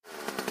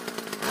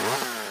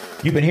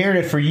You've been hearing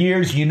it for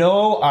years. You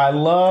know I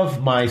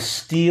love my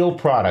Stihl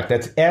product.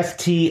 That's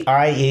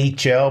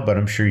Stihl, but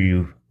I'm sure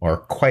you are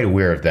quite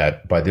aware of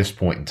that by this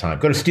point in time.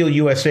 Go to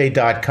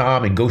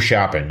stihlusa.com and go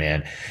shopping,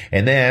 man.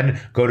 And then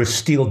go to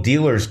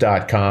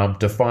stihldealers.com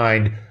to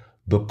find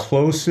the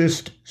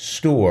closest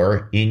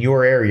store in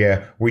your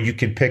area where you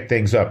can pick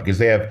things up, because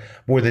they have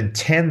more than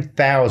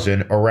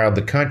 10,000 around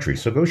the country.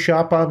 So go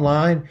shop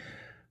online.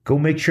 Go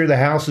make sure the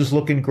house is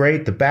looking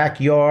great, the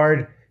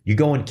backyard. You're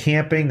going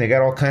camping. They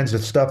got all kinds of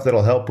stuff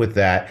that'll help with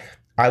that.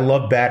 I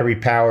love battery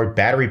powered.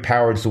 Battery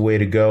powered is the way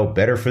to go.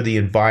 Better for the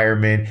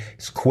environment.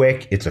 It's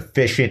quick. It's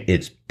efficient.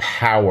 It's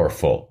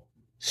powerful.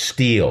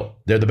 Stihl.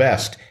 They're the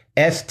best.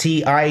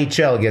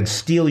 Stihl. Again,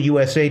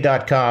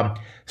 stihlusa.com,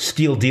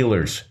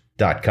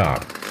 stihdealers.com.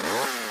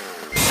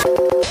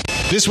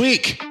 This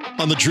week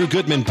on the Drew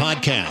Goodman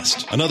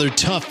Podcast, another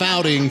tough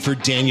outing for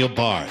Daniel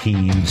Bard.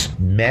 He's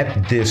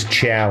met this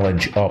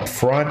challenge up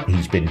front.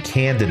 He's been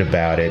candid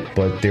about it,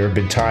 but there have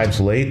been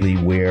times lately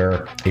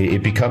where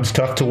it becomes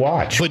tough to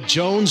watch. But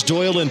Jones,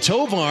 Doyle, and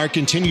Tovar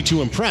continue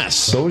to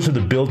impress. Those are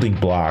the building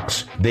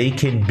blocks. They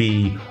can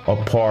be a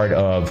part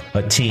of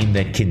a team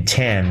that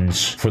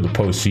contends for the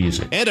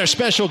postseason. And our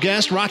special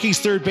guest,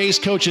 Rockies third base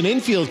coach and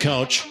infield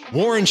coach,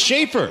 Warren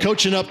Schaeffer,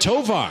 coaching up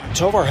Tovar.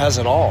 Tovar has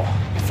it all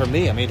for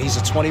me. I mean, he's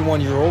a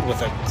 21-year-old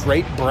with a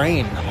great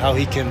brain, how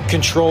he can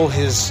control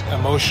his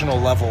emotional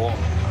level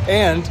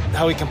and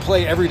how he can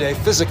play every day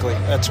physically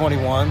at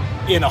 21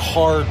 in a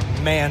hard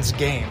man's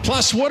game.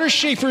 Plus, what are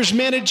Schaeffer's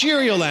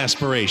managerial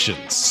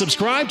aspirations?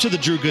 Subscribe to the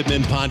Drew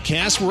Goodman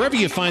Podcast wherever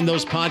you find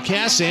those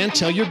podcasts and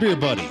tell your beer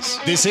buddies.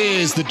 This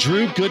is the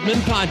Drew Goodman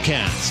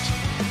Podcast.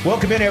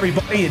 Welcome in,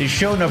 everybody. It is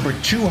show number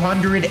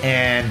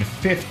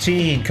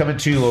 215 coming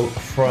to you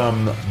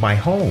from my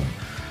home.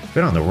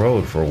 Been on the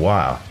road for a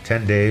while.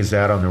 10 days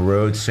out on the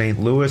road. St.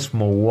 Louis,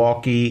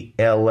 Milwaukee,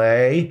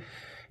 L.A.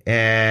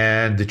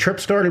 And the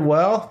trip started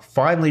well.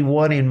 Finally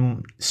won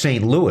in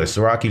St. Louis. The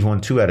Rockies won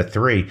 2 out of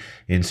 3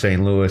 in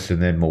St. Louis.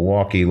 And then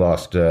Milwaukee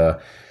lost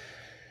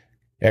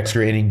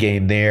extra inning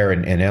game there.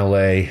 And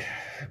L.A.,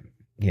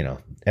 you know,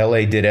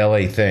 L.A. did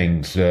L.A.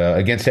 things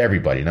against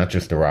everybody, not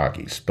just the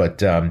Rockies.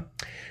 But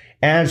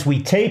as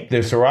we tape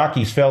this, the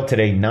Rockies fell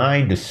today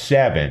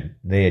 9-7.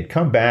 They had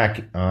come back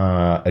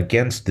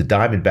against the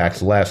Diamondbacks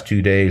the last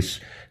 2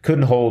 days.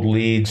 Couldn't hold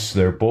leads.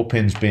 Their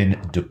bullpen's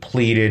been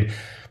depleted.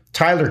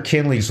 Tyler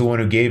Kinley's the one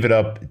who gave it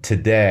up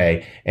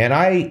today. And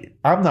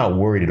I'm not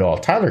worried at all.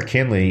 Tyler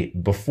Kinley,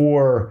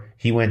 before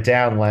he went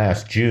down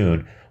last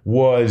June,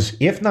 was,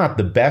 if not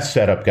the best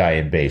setup guy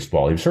in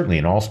baseball, he was certainly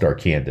an all-star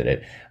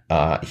candidate.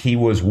 He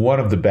was one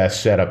of the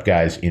best setup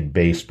guys in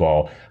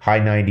baseball. High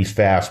 90s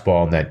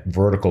fastball and that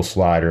vertical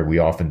slider we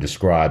often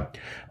describe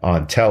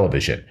on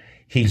television.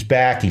 He's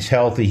back. He's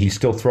healthy. He's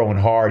still throwing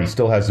hard. He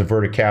still has the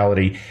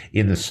verticality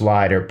in the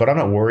slider. But I'm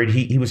not worried.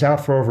 He was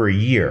out for over a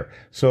year.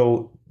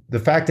 So the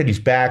fact that he's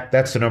back,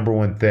 that's the number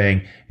one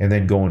thing. And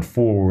then going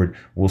forward,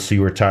 we'll see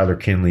where Tyler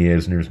Kinley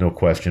is. And there's no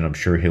question, I'm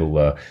sure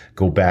he'll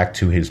go back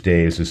to his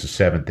days as a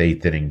 7th,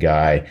 8th inning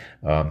guy.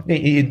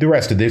 The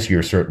rest of this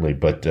year, certainly.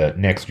 But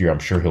next year, I'm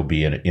sure he'll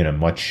be in a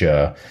much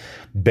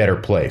better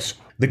place.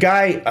 The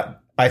guy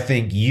I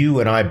think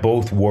you and I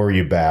both worry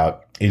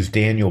about is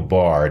Daniel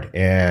Bard.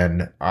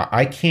 And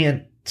I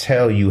can't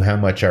tell you how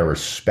much I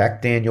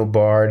respect Daniel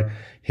Bard,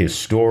 his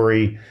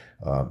story.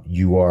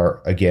 You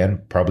are,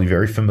 again, probably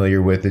very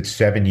familiar with it.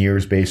 7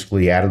 years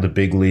basically out of the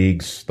big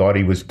leagues, thought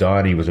he was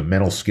done. He was a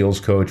mental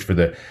skills coach for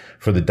the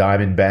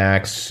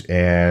Diamondbacks.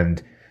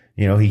 And,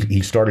 you know,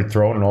 he started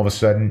throwing and all of a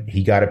sudden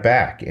he got it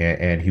back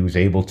and he was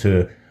able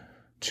to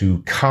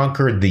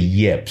conquer the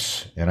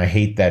yips. And I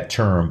hate that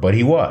term, but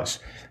he was.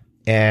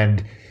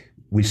 And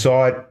we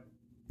saw it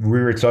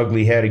rear its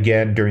ugly head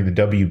again during the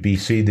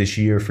WBC this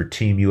year for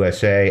Team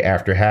USA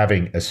after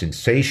having a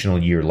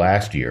sensational year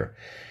last year.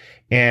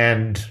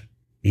 And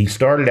he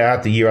started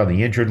out the year on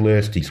the injured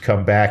list. He's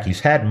come back. He's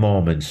had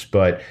moments,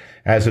 but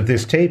as of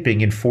this taping,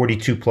 in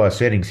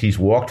 42-plus innings, he's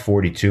walked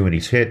 42 and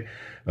he's hit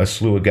a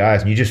slew of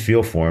guys. And you just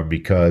feel for him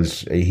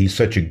because he's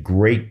such a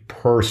great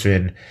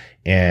person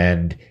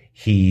and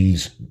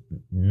he's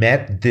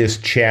met this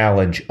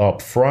challenge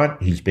up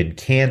front. He's been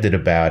candid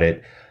about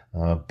it,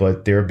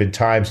 but there have been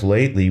times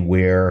lately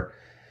where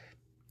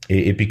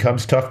it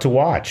becomes tough to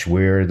watch,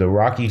 where the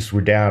Rockies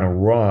were down a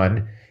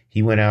run.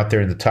 He went out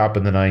there in the top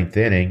of the 9th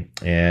inning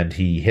and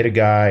he hit a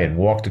guy and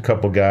walked a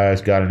couple guys,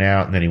 got an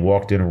out, and then he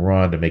walked in a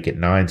run to make it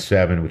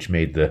 9-7, which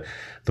made the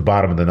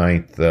bottom of the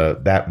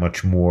 9th that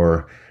much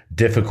more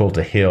difficult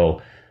a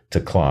hill to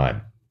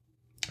climb.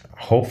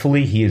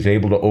 Hopefully he is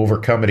able to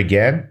overcome it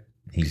again.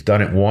 He's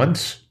done it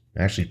once.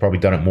 Actually, he's probably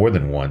done it more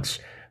than once.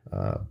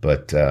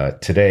 But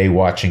today,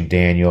 watching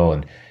Daniel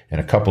and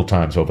a couple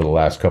times over the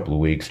last couple of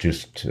weeks,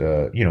 just,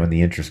 in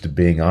the interest of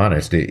being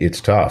honest,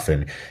 it's tough.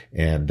 And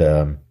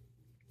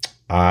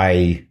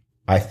I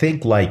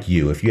think like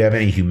you, if you have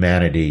any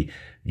humanity,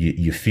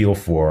 you feel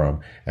for him.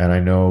 And I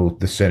know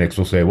the cynics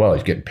will say, well,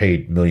 he's getting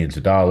paid millions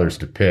of dollars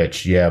to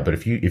pitch. Yeah, but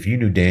if you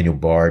knew Daniel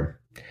Bard,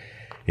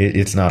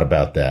 it's not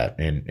about that.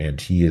 And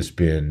he has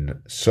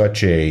been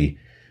such a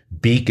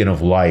beacon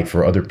of light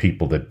for other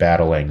people that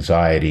battle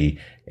anxiety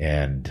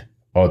and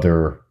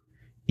other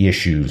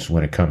issues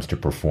when it comes to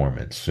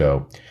performance.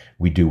 So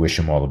we do wish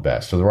him all the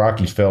best. So the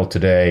Rockies fell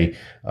today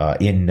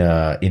in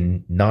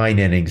 9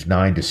 innings,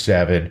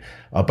 9-7.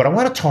 But I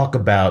want to talk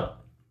about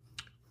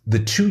the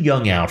two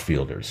young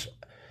outfielders,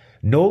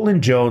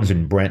 Nolan Jones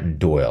and Brentan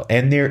Doyle,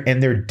 and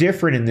they're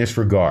different in this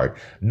regard.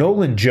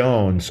 Nolan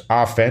Jones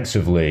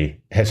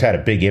offensively has had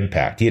a big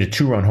impact. He had a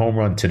 2-run home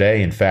run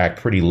today, in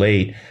fact, pretty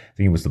late. I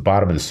think it was the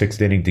bottom of the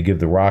 6th inning to give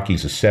the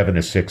Rockies a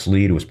 7-6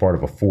 lead. It was part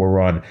of a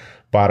 4-run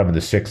bottom of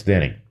the 6th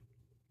inning.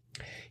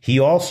 He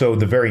also,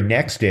 the very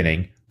next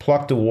inning,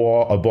 plucked a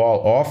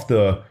ball off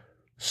the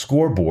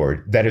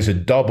scoreboard that is a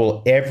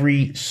double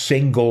every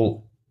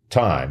single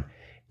time,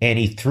 and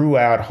he threw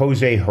out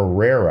Jose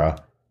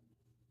Herrera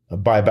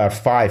by about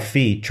 5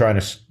 feet, trying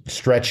to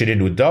stretch it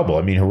into a double.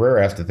 I mean,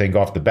 Herrera has to think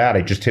off the bat,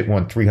 I just hit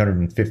one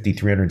 350,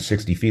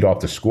 360 feet off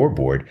the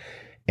scoreboard,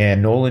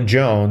 and Nolan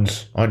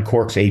Jones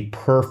uncorks a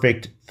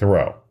perfect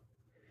throw.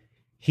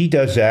 He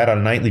does that on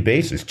a nightly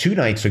basis. 2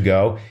 nights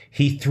ago,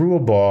 he threw a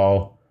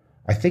ball,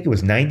 I think it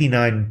was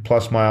 99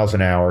 plus miles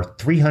an hour,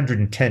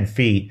 310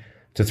 feet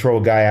to throw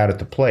a guy out at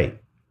the plate.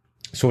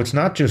 So it's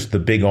not just the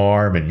big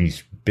arm, and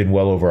he's been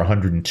well over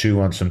 102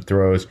 on some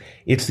throws.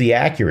 It's the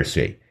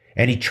accuracy.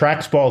 And he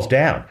tracks balls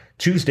down.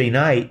 Tuesday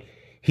night,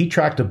 he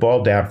tracked a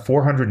ball down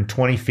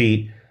 420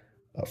 feet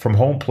from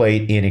home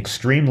plate in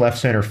extreme left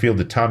center field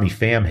that Tommy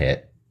Pham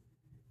hit.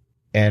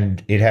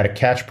 And it had a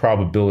catch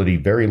probability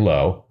very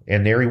low.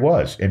 And there he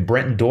was. And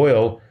Brentan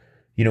Doyle,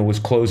 was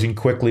closing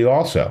quickly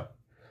also.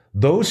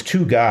 Those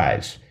two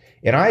guys,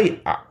 and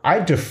I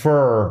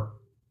defer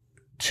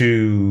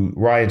to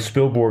Ryan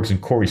Spilborghs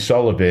and Corey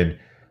Sullivan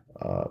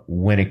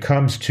when it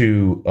comes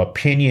to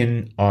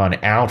opinion on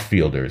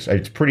outfielders.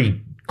 It's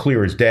pretty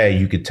clear as day.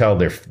 You could tell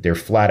they're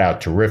flat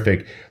out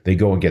terrific. They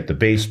go and get the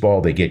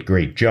baseball. They get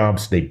great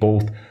jumps. They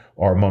both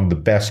are among the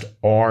best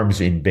arms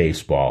in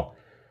baseball.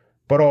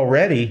 But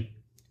already,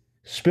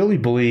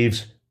 Spilly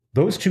believes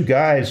those two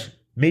guys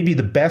may be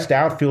the best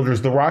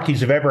outfielders the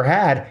Rockies have ever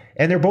had,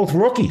 and they're both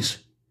rookies.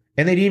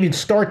 And they didn't even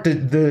start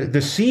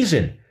the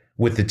season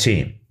with the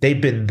team.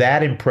 They've been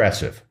that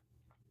impressive.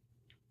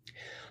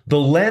 The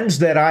lens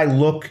that I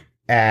look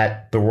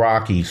at the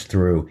Rockies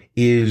through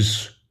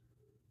is,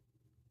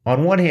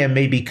 on one hand,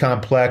 maybe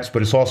complex,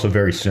 but it's also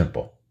very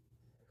simple.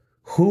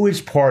 Who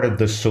is part of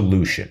the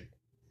solution?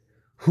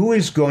 Who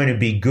is going to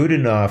be good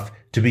enough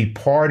to be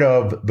part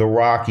of the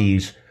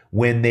Rockies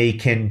when they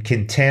can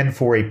contend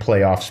for a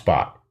playoff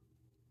spot?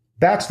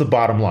 That's the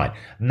bottom line.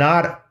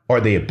 Not are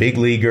they a big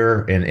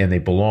leaguer and they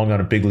belong on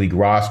a big league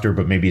roster,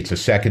 but maybe it's a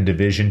second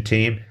division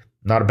team?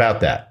 Not about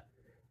that.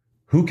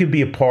 Who can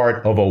be a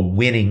part of a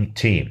winning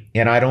team?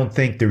 And I don't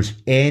think there's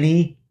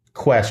any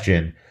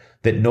question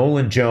that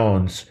Nolan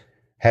Jones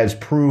has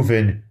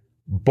proven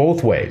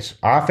both ways,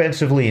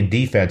 offensively and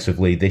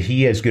defensively, that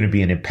he is going to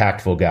be an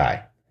impactful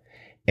guy.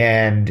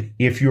 And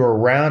if you're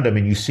around him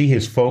and you see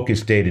his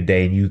focus day to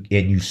day and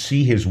you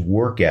see his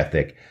work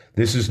ethic,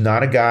 this is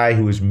not a guy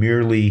who is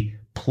merely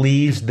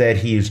pleased that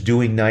he is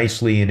doing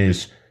nicely in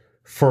his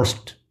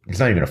first, it's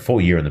not even a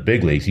full year in the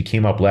big leagues. He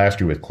came up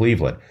last year with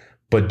Cleveland,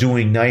 but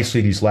doing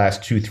nicely these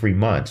last 2-3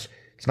 months.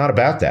 It's not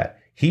about that.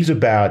 He's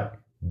about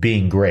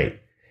being great.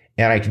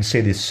 And I can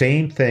say the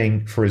same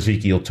thing for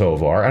Ezekiel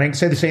Tovar, and I can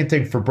say the same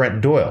thing for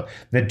Brentan Doyle.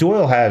 Now,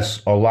 Doyle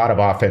has a lot of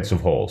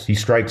offensive holes. He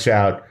strikes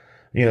out,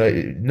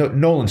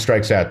 Nolan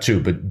strikes out too,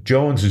 but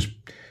Jones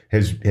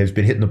has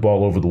been hitting the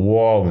ball over the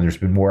wall, and there's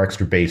been more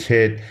extra base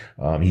hit.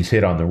 He's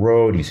hit on the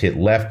road. He's hit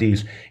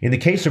lefties. In the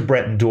case of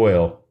Brentan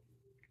Doyle,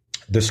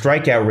 the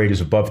strikeout rate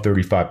is above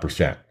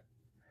 35%.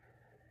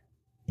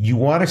 You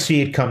want to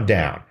see it come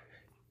down.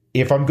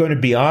 If I'm going to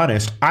be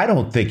honest, I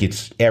don't think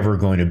it's ever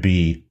going to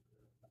be,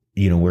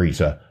 where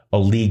he's a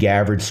league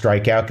average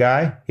strikeout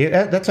guy.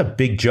 That's a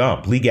big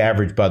jump. League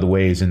average, by the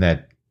way, is in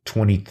that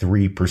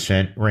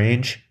 23%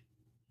 range.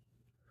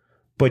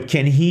 But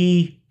can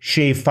he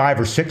shave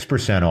 5 or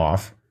 6%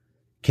 off?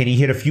 Can he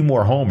hit a few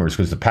more homers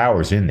because the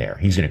power's in there?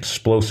 He's an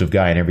explosive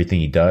guy in everything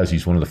he does.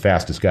 He's one of the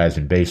fastest guys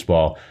in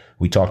baseball.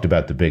 We talked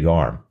about the big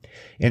arm.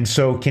 And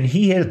so can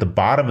he hit at the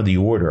bottom of the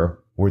order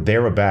or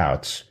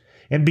thereabouts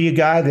and be a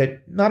guy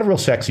that, not a real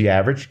sexy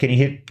average, can he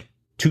hit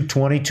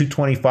 220,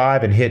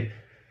 225 and hit,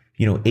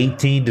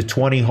 18 to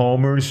 20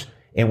 homers?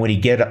 And when he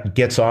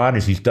gets on,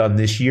 as he's done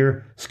this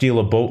year, steal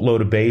a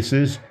boatload of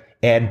bases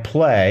and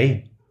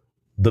play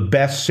the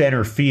best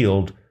center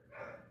field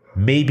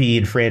maybe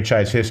in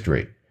franchise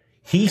history.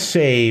 He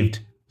saved,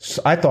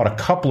 I thought, a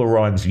couple of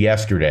runs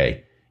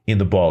yesterday in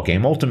the ball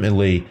game.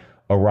 Ultimately,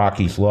 a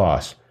Rockies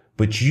loss.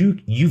 But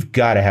you've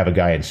got to have a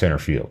guy in center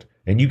field.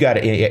 And you got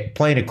to,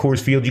 playing at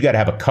Coors Field, you got to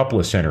have a couple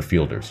of center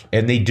fielders.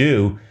 And they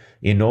do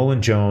in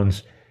Nolan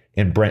Jones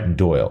and Brentan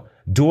Doyle.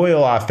 Jones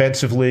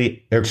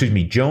offensively,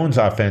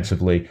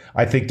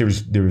 I think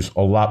there's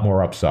a lot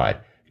more upside.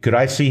 Could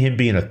I see him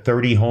being a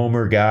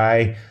 30-homer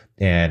guy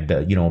and,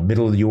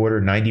 middle of the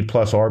order,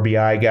 90-plus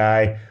RBI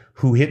guy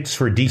who hits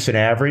for a decent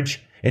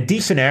average? And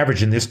decent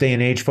average in this day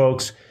and age,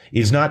 folks,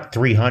 is not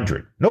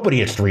 300. Nobody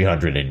hits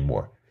 300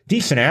 anymore.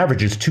 Decent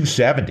average is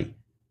 270.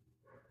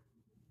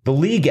 The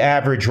league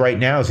average right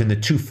now is in the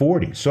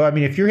 240s. So, I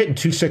mean, if you're hitting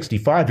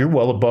 265, you're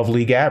well above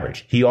league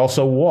average. He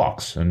also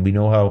walks, and we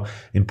know how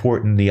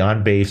important the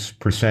on-base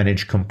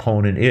percentage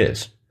component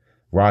is.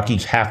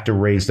 Rockies have to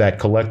raise that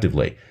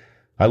collectively.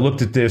 I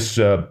looked at this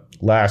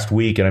last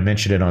week, and I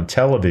mentioned it on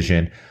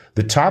television.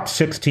 The top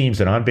 6 teams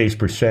in on-base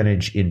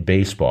percentage in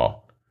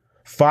baseball,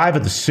 5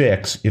 of the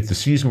 6, if the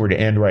season were to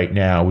end right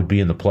now, would be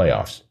in the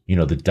playoffs. You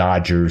know, the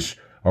Dodgers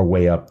are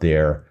way up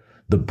there.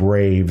 The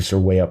Braves are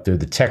way up there.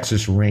 The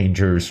Texas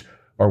Rangers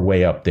are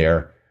way up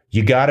there.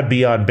 You got to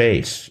be on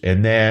base,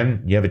 and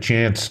then you have a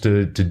chance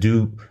to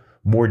do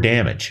more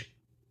damage.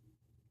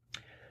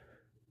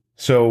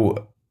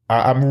 So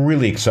I'm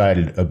really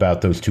excited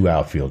about those 2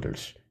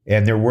 outfielders,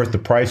 and they're worth the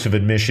price of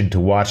admission to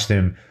watch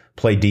them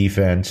play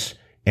defense.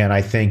 And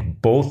I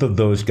think both of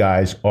those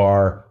guys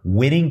are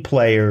winning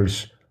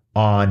players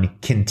on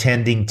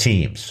contending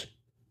teams.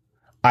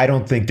 I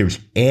don't think there's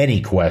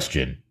any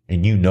question,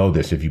 and you know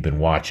this if you've been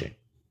watching,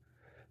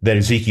 that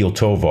Ezekiel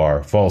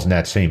Tovar falls in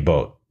that same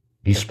boat.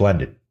 He's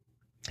splendid.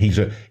 He's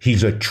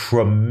a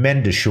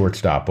tremendous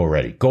shortstop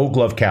already. Gold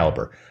Glove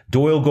caliber.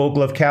 Doyle, Gold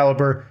Glove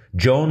caliber.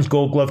 Jones,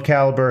 Gold Glove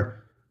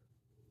caliber.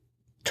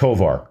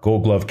 Tovar,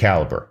 Gold Glove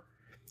caliber.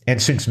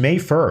 And since May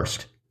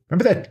 1st,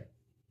 remember that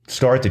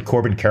start that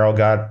Corbin Carroll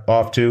got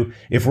off to?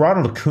 If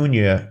Ronald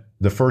Acuna,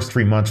 the first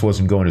 3 months,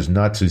 wasn't going as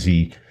nuts as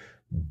he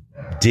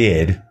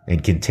did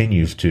and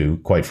continues to,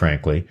 quite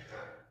frankly,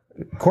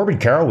 Corbin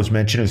Carroll was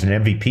mentioned as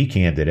an MVP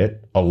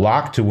candidate, a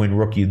lock to win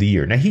Rookie of the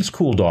Year. Now, he's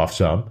cooled off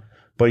some,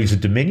 but he's a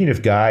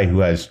diminutive guy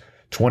who has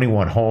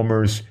 21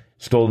 homers,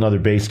 stole another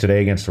base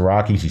today against the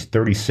Rockies. He's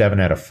 37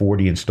 out of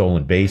 40 in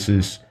stolen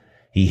bases.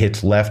 He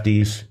hits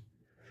lefties.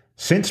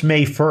 Since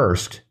May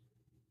 1st,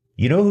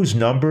 you know whose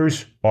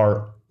numbers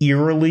are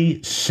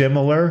eerily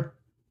similar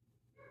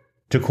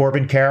to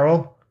Corbin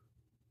Carroll?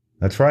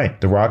 That's right,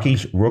 the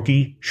Rockies'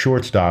 rookie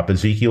shortstop,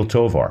 Ezekiel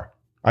Tovar.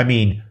 I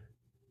mean,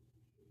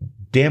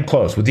 damn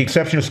close, with the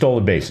exception of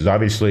stolen bases.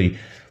 Obviously,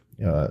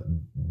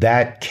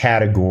 that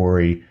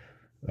category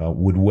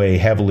would weigh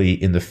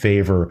heavily in the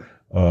favor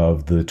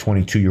of the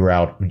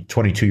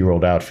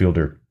 22-year-old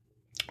outfielder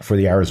for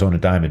the Arizona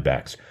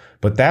Diamondbacks.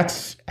 But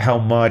that's how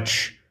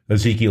much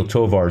Ezekiel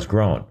Tovar's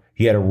grown.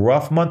 He had a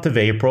rough month of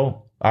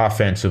April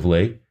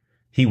offensively.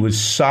 He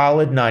was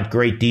solid, not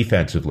great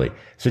defensively.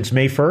 Since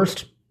May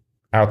 1st,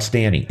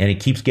 outstanding. And he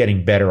keeps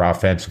getting better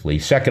offensively.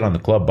 He's second on the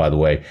club, by the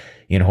way,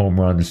 in home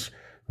runs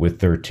with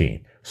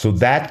 13. So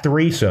that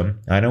threesome,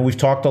 I know we've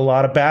talked a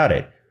lot about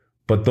it,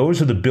 but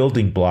those are the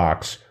building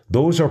blocks.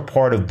 Those are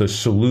part of the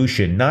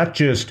solution, not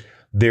just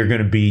they're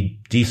going to be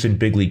decent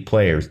big league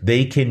players.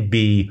 They can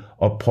be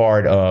a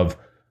part of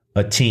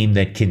a team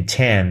that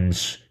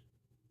contends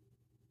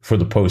for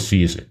the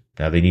postseason.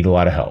 Now, they need a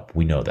lot of help.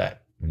 We know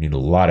that. We need a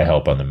lot of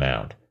help on the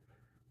mound.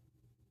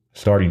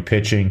 Starting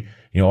pitching,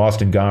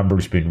 Austin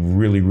Gomberg's been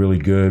really, really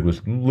good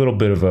with a little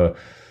bit of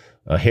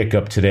a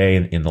hiccup today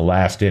in the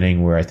last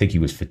inning where I think he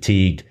was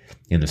fatigued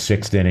in the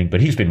 6th inning,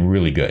 but he's been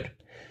really good.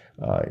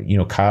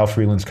 Kyle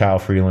Freeland's Kyle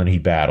Freeland. He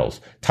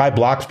battles. Ty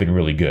Block's been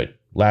really good.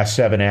 Last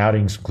 7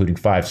 outings, including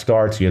 5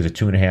 starts, he has a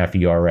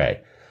 2.5 ERA.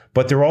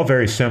 But they're all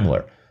very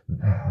similar.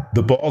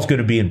 The ball's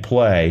going to be in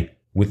play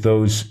with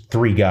those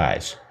 3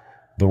 guys.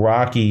 The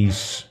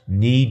Rockies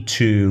need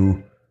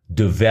to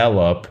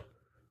develop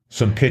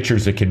some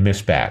pitchers that can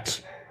miss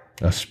bats,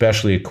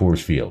 especially at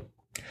Coors Field.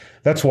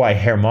 That's why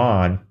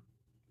Herman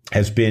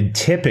has been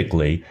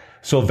typically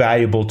so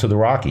valuable to the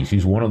Rockies.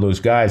 He's one of those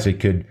guys that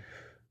could,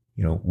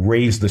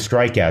 raise the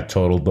strikeout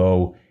total,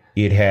 though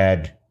it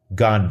had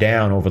gone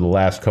down over the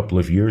last couple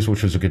of years,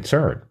 which was a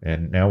concern.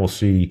 And now we'll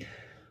see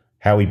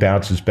how he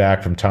bounces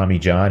back from Tommy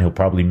John. He'll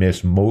probably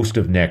miss most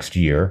of next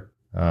year.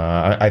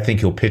 I think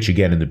he'll pitch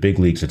again in the big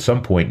leagues at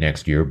some point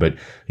next year, but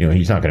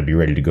he's not going to be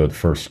ready to go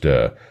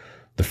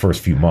the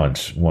first few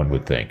months, one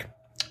would think.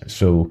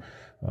 So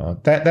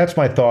that's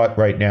my thought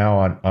right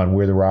now on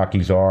where the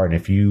Rockies are. And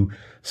if you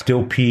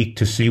still peek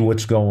to see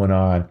what's going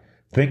on,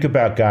 think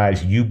about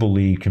guys you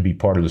believe can be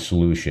part of the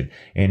solution.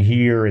 And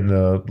here in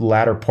the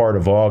latter part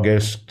of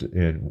August,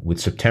 and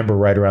with September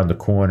right around the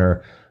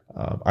corner,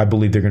 I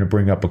believe they're going to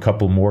bring up a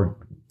couple more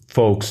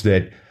folks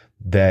that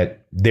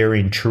they're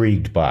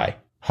intrigued by.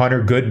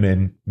 Hunter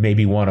Goodman may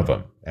be one of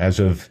them. As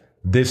of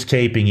this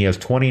taping, he has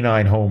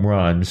 29 home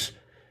runs.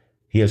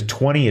 He has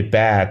 20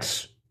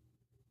 at-bats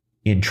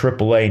in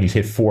AAA, and he's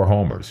hit 4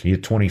 homers. He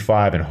hit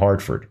 25 in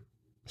Hartford.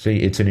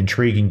 See, it's an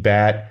intriguing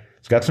bat.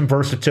 He's got some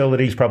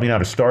versatility. He's probably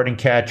not a starting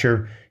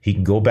catcher. He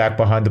can go back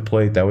behind the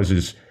plate. That was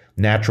his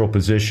natural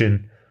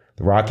position.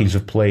 The Rockies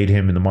have played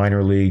him in the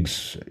minor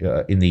leagues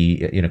in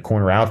a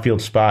corner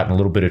outfield spot and a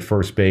little bit at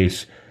first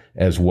base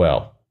as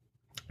well.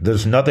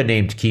 There's another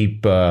name to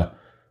keep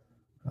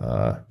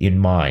in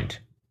mind.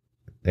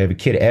 They have a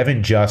kid,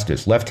 Evan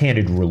Justice,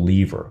 left-handed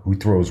reliever, who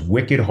throws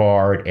wicked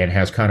hard and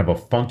has kind of a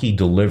funky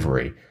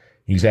delivery.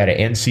 He's out of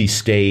NC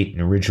State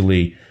and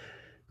originally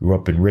grew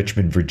up in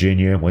Richmond,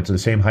 Virginia, went to the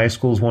same high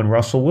school as one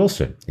Russell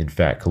Wilson, in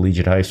fact,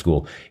 collegiate high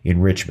school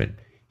in Richmond.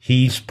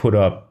 He's put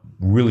up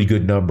really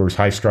good numbers,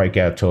 high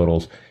strikeout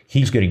totals.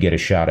 He's going to get a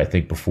shot, I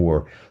think,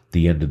 before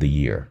the end of the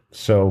year.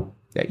 So,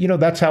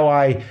 that's how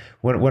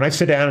when I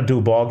sit down and do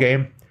a ball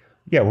game,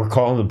 yeah, we're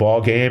calling the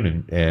ball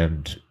game,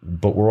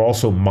 but we're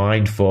also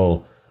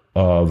mindful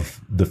of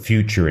the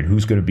future and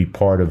who's going to be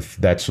part of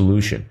that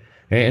solution.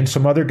 And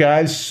some other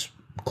guys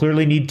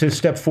clearly need to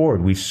step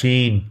forward. We've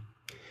seen,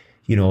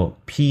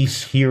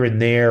 piece here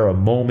and there, a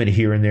moment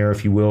here and there,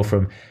 if you will,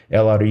 from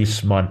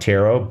Elaris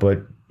Montero,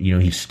 but,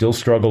 he still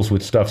struggles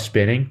with stuff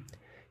spinning.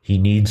 He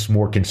needs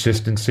more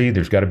consistency.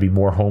 There's got to be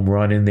more home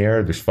run in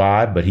there. There's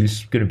 5, but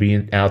he's going to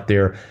be out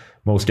there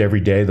most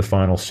every day the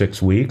final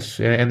 6 weeks.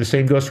 And the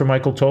same goes for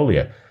Michael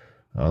Toglia.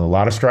 A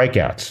lot of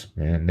strikeouts,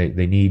 and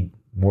they need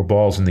more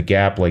balls in the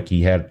gap like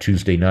he had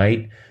Tuesday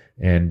night,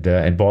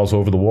 and balls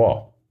over the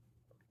wall.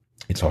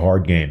 It's a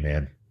hard game,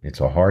 man. It's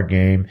a hard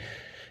game,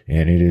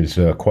 and it is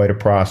quite a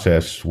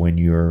process when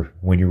you're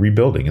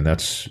rebuilding, and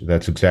that's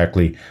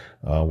exactly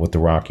what the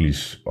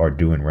Rockies are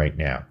doing right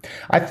now.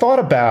 I thought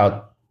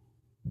about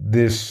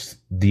this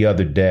the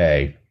other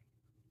day.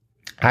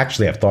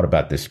 Actually, I've thought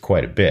about this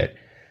quite a bit.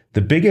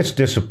 The biggest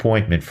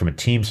disappointment from a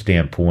team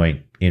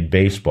standpoint in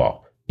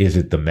baseball, is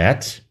it the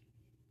Mets?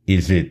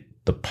 Is it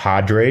the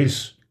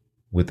Padres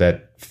with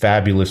that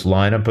fabulous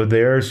lineup of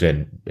theirs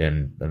and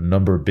a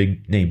number of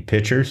big name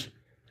pitchers?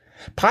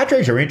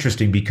 Padres are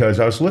interesting because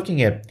I was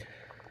looking at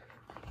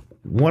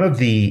one of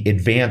the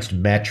advanced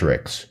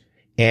metrics,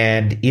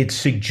 and it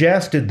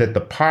suggested that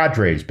the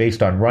Padres,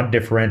 based on run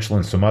differential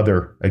and some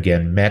other,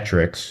 again,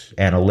 metrics,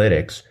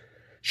 analytics,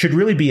 should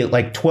really be at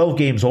like 12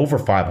 games over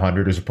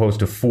 500 as opposed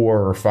to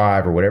 4 or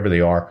 5 or whatever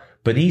they are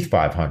beneath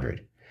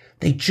 500.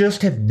 They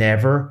just have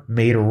never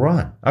made a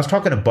run. I was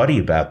talking to Buddy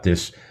about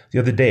this the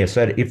other day. I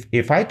said,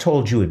 if I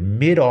told you in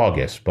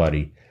mid-August,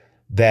 Buddy,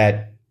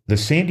 that the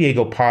San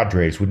Diego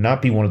Padres would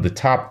not be one of the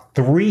top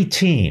 3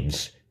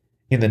 teams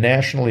in the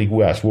National League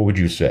West, what would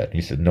you say?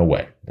 He said, no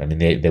way. I mean,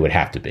 they would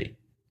have to be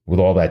with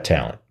all that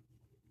talent.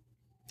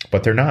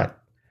 But they're not.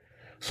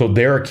 So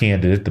they're a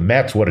candidate. The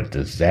Mets, what a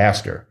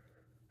disaster.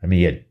 I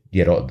mean,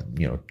 you had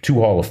 2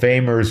 Hall of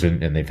Famers,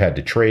 and they've had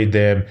to trade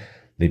them.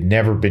 They've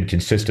never been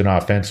consistent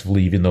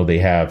offensively, even though they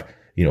have,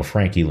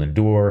 Frankie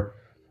Lindor,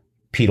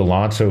 Pete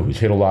Alonso, who's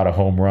hit a lot of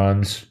home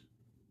runs.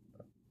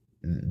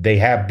 They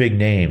have big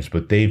names,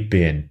 but they've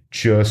been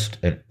just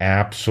an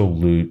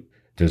absolute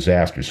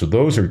disaster. So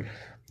those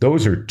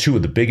are 2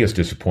 of the biggest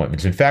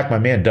disappointments. In fact, my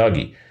man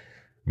Dougie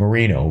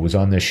Marino, who was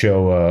on this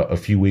show a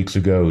few weeks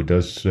ago, who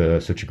does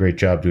such a great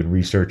job doing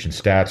research and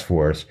stats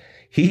for us,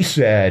 he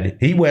said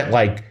he went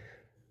like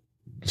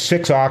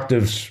 6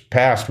 octaves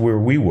past where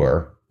we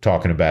were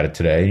talking about it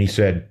today. And he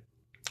said,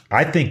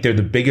 I think they're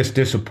the biggest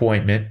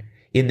disappointment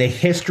in the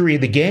history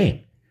of the game.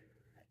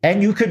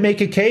 And you could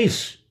make a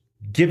case,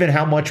 given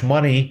how much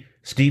money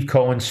Steve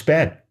Cohen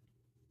spent.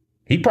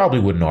 He probably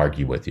wouldn't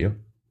argue with you.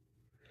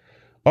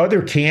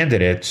 Other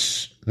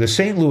candidates, the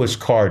St. Louis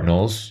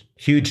Cardinals,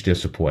 huge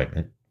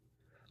disappointment.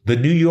 The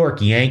New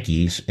York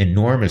Yankees,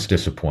 enormous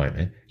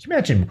disappointment. Can you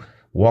imagine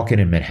walking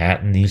in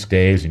Manhattan these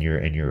days and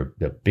you're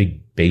a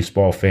big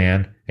baseball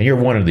fan, and you're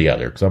one or the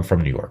other, because I'm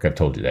from New York. I've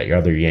told you that. You're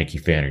either a Yankee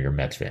fan or you're a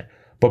Mets fan.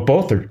 But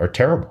both are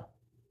terrible.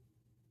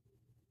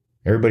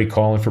 Everybody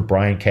calling for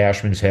Brian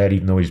Cashman's head,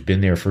 even though he's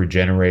been there for a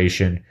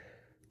generation.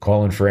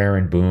 Calling for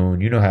Aaron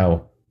Boone. You know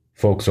how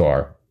folks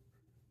are.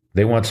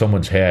 They want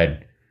someone's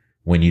head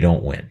when you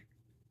don't win.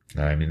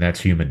 I mean,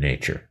 that's human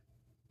nature.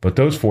 But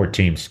those 4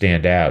 teams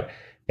stand out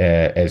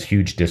as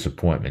huge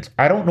disappointments.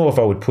 I don't know if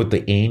I would put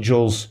the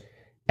Angels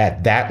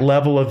at that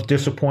level of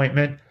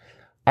disappointment.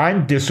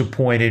 I'm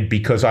disappointed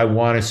because I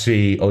want to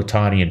see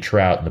Ohtani and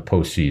Trout in the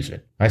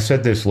postseason. I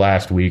said this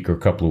last week or a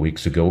couple of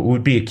weeks ago. It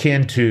would be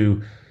akin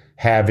to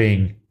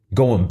having,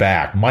 going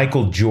back,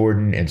 Michael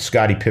Jordan and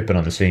Scottie Pippen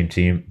on the same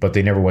team, but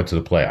they never went to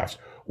the playoffs.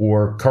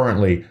 Or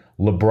currently,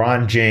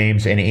 LeBron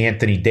James and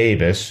Anthony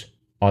Davis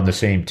on the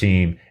same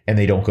team, and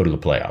they don't go to the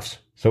playoffs.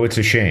 So it's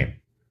a shame.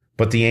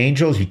 But the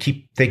Angels, you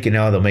keep thinking,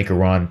 oh, they'll make a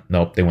run.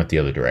 Nope, they went the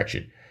other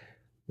direction.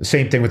 The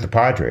same thing with the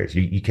Padres.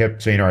 You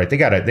kept saying, all right, they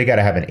got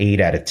to have an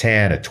 8 out of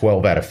 10, a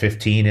 12 out of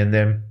 15 in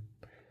them.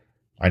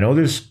 I know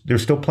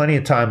there's still plenty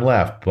of time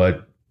left,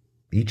 but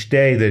each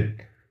day that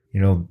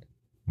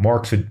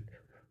marks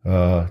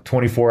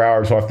 24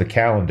 hours off the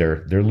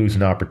calendar, they're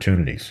losing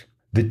opportunities.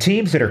 The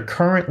teams that are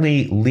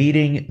currently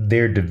leading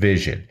their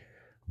division,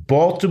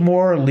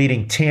 Baltimore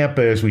leading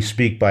Tampa as we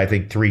speak by I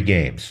think 3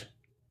 games.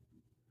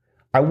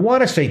 I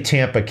want to say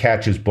Tampa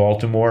catches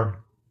Baltimore,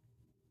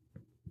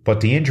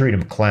 but the injury to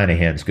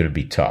McClanahan is going to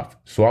be tough.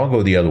 So I'll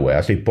go the other way.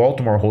 I say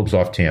Baltimore holds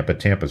off Tampa.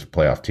 Tampa's a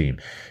playoff team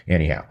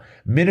anyhow.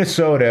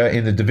 Minnesota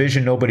in the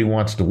division nobody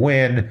wants to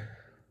win.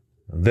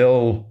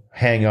 They'll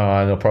hang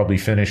on. They'll probably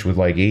finish with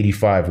like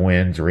 85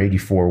 wins or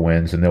 84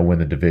 wins, and they'll win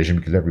the division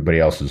because everybody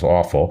else is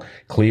awful.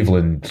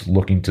 Cleveland's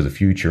looking to the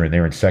future, and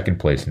they're in second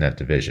place in that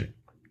division.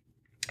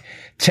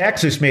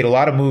 Texas made a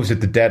lot of moves at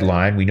the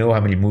deadline. We know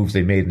how many moves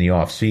they made in the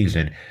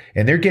offseason,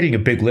 and they're getting a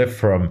big lift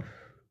from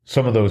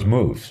some of those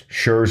moves.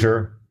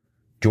 Scherzer,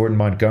 Jordan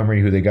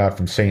Montgomery, who they got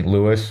from St.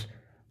 Louis.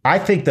 I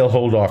think they'll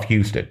hold off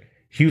Houston.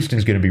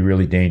 Houston's going to be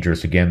really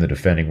dangerous again, the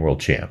defending world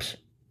champs.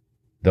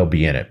 They'll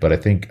be in it, but I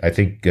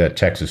think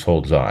Texas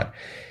holds on.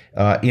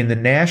 In the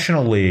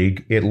National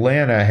League,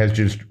 Atlanta has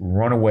just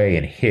run away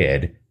and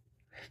hid.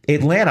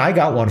 Atlanta, I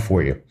got one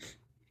for you.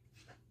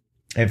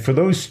 And for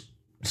those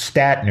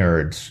stat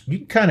nerds, you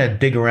can kind of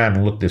dig around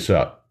and look this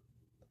up.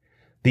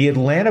 The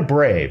Atlanta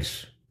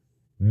Braves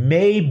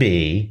may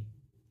be,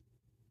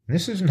 and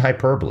this isn't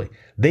hyperbole,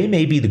 they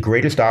may be the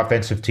greatest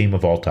offensive team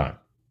of all time.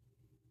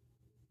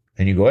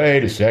 And you go,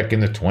 wait a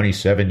second, the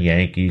 27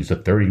 Yankees, the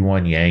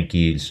 31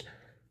 Yankees.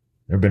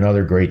 There have been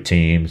other great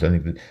teams. I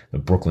think the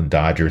Brooklyn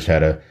Dodgers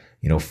had a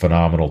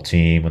phenomenal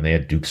team when they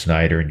had Duke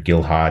Snider and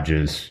Gil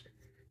Hodges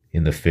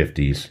in the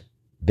 50s.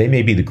 They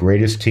may be the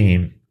greatest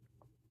team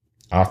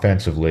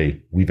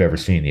offensively we've ever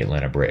seen, the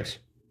Atlanta Braves.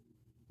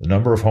 The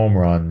number of home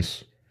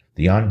runs,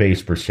 the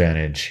on-base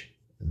percentage,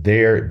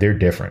 they're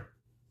different.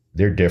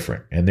 They're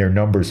different, and there are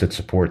numbers that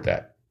support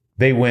that.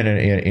 They win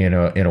in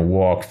a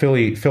walk.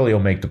 Philly will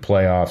make the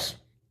playoffs.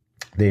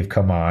 They've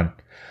come on.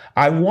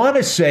 I want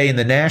to say in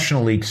the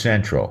National League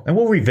Central, and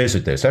we'll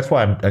revisit this. That's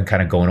why I'm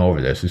kind of going over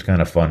this. It's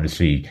kind of fun to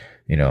see,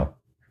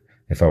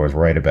 if I was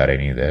right about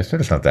any of this. And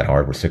it's not that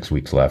hard. We're 6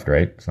 weeks left,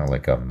 right? It's not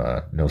like I'm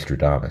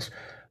Nostradamus.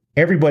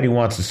 Everybody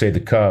wants to say the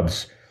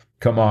Cubs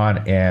come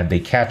on and they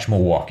catch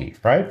Milwaukee,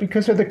 right?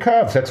 Because they're the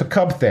Cubs. That's a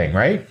Cub thing,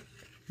 right?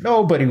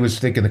 Nobody was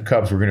thinking the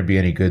Cubs were going to be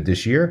any good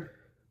this year.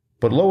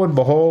 But lo and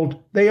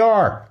behold, they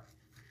are.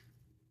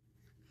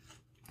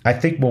 I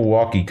think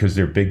Milwaukee, because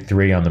they're big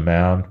three on the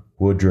mound,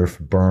 Woodruff,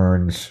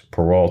 Burns,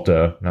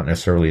 Peralta, not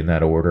necessarily in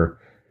that order,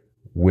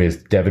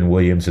 with Devin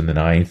Williams in the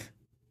ninth.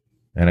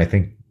 And I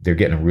think they're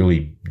getting a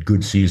really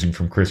good season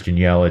from Christian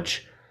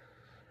Yelich.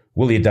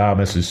 Willie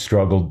Adames has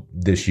struggled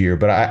this year,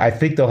 but I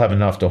think they'll have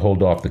enough to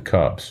hold off the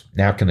Cubs.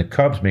 Now, can the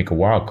Cubs make a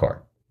wild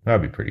card?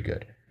 That'd be pretty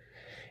good.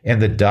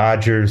 And the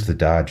Dodgers.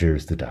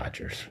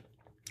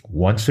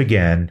 Once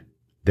again,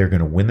 they're going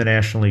to win the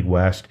National League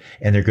West,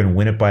 and they're going to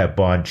win it by a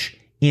bunch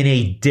in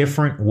a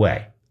different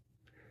way.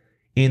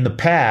 In the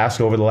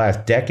past, over the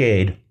last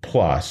decade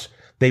plus,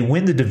 they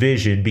win the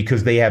division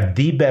because they have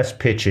the best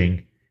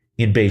pitching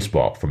in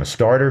baseball, from a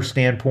starter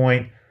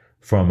standpoint,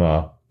 from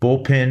a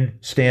bullpen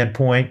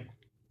standpoint,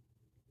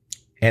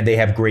 and they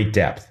have great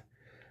depth.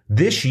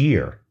 This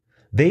year,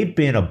 they've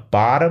been a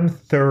bottom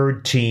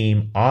third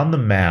team on the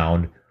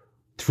mound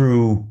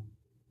through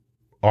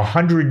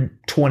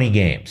 120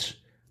 games.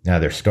 Now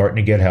they're starting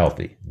to get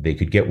healthy. They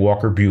could get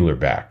Walker Buehler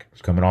back.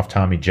 He's coming off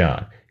Tommy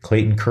John.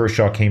 Clayton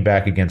Kershaw came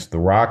back against the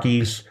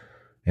Rockies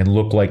and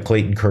looked like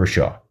Clayton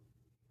Kershaw.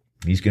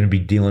 He's going to be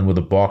dealing with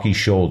a balky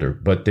shoulder,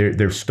 but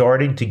they're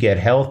starting to get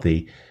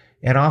healthy.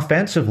 And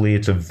offensively,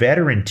 it's a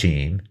veteran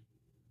team,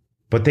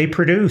 but they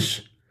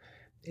produce.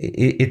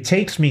 It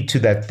takes me to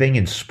that thing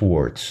in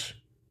sports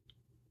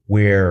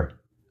where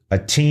a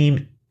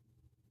team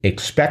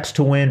expects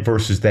to win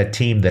versus that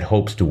team that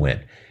hopes to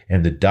win.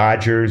 And the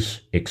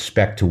Dodgers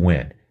expect to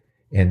win.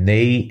 And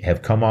they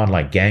have come on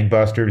like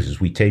gangbusters.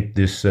 As we tape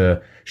this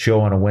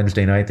show on a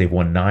Wednesday night, they've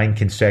won 9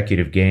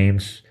 consecutive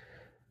games.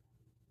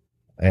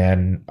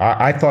 And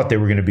I thought they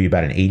were going to be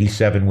about an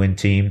 87-win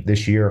team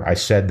this year. I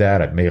said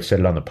that. I may have said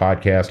it on the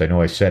podcast. I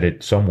know I said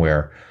it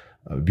somewhere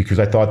because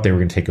I thought they were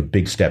going to take a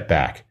big step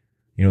back.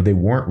 They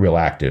weren't real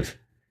active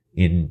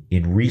in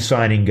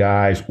re-signing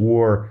guys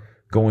or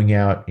going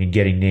out and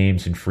getting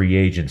names in free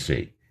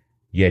agency.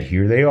 Yet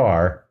here they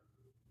are,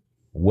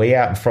 way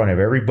out in front of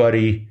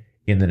everybody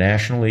in the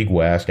National League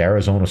West.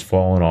 Arizona's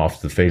fallen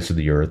off the face of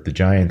the earth. The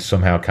Giants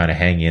somehow kind of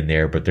hang in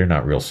there, but they're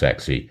not real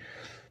sexy.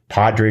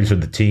 Padres are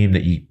the team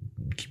that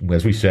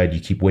as we said, you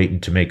keep waiting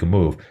to make a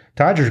move.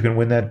 Dodgers are going to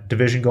win that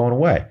division going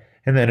away.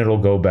 And then it'll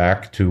go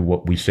back to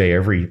what we say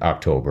every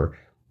October.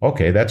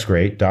 Okay, that's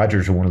great.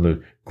 Dodgers are one of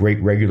the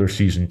great regular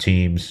season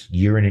teams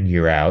year in and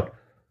year out.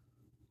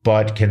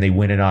 But can they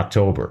win in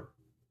October?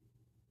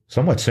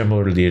 Somewhat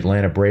similar to the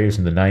Atlanta Braves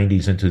in the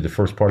 90s into the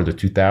first part of the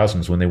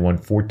 2000s when they won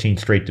 14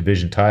 straight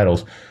division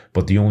titles,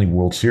 but the only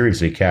World Series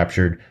they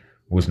captured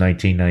was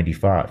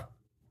 1995.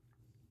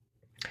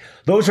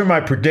 Those are my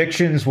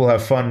predictions. We'll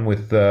have fun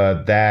with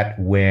that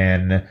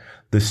when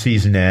the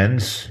season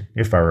ends,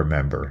 if I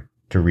remember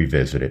to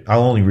revisit it.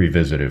 I'll only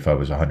revisit it if I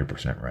was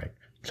 100% right.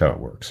 That's how it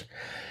works.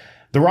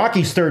 The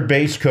Rockies' third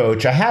base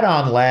coach, I had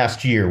on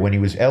last year when he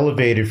was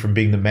elevated from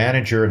being the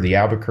manager of the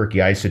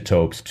Albuquerque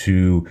Isotopes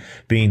to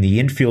being the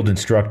infield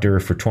instructor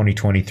for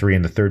 2023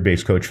 and the third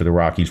base coach for the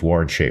Rockies,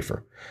 Warren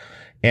Schaeffer.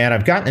 And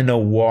I've gotten to know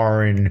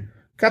Warren,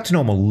 got to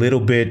know him a little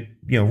bit,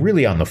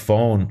 really on the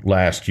phone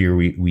last year.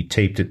 We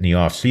taped it in the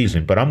off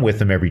season, but I'm with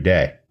him every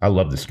day. I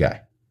love this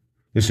guy.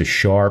 This is a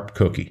sharp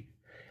cookie.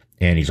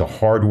 And he's a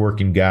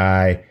hardworking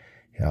guy.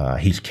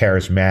 He's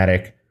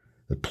charismatic.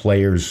 The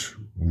players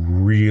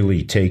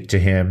really take to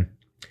him.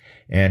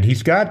 And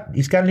he's got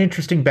an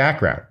interesting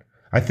background.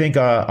 I think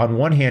on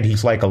one hand,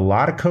 he's like a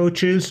lot of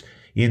coaches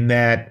in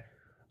that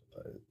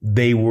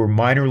they were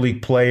minor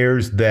league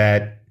players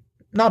that,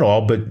 not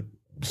all, but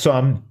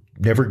some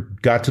never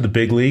got to the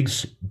big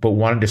leagues, but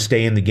wanted to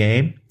stay in the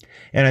game.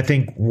 And I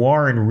think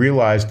Warren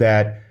realized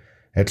that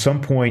at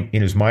some point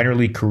in his minor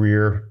league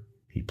career,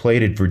 he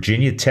played at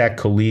Virginia Tech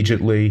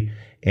collegiately,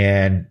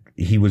 and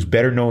he was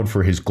better known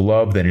for his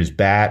glove than his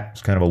bat.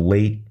 It's kind of a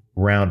late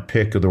round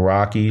pick of the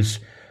Rockies.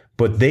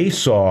 But they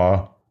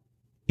saw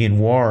in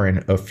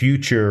Warren a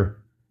future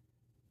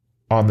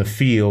on the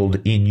field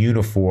in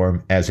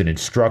uniform as an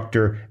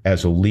instructor,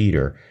 as a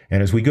leader.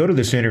 And as we go to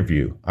this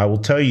interview, I will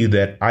tell you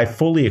that I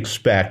fully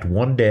expect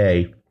one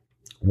day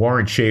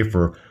Warren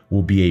Schaeffer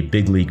will be a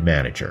big league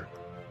manager.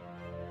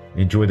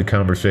 Enjoy the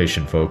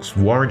conversation, folks.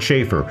 Warren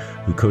Schaeffer,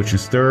 who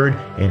coaches third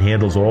and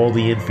handles all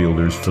the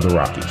infielders for the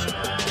Rockies.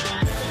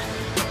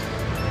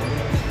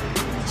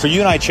 So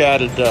you and I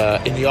chatted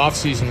in the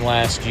offseason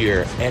last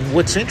year, and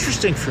what's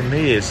interesting for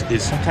me is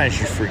sometimes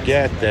you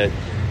forget that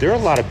there are a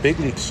lot of big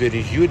league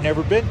cities you had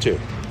never been to.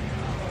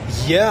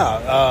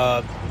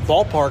 Yeah,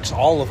 ballparks,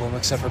 all of them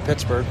except for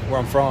Pittsburgh, where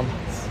I'm from.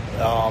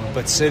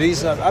 But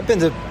cities, I've been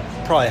to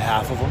probably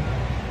half of them.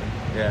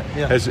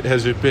 Yeah.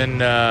 Has it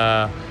been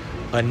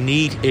a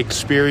neat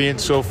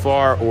experience so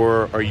far,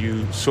 or are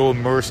you so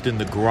immersed in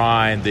the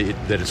grind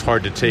that it's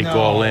hard to take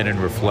all in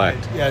and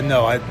reflect?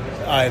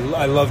 I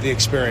love the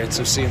experience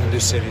of seeing the new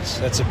cities.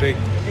 It's a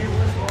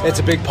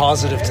big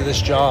positive to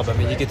this job. I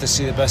mean, you get to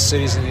see the best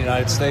cities in the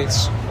United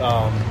States.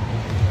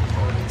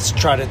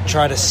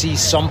 Try to see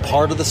some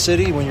part of the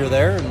city when you're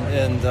there,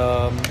 and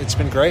it's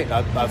been great.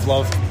 I've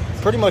loved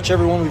pretty much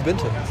everyone we've been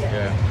to.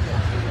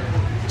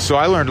 Yeah. So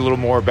I learned a little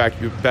more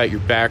about your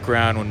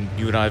background when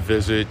you and I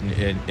visit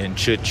and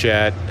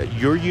chit-chat.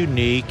 You're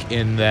unique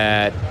in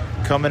that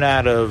coming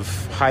out of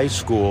high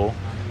school,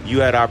 you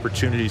had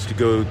opportunities to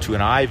go to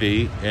an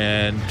Ivy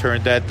and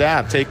turned that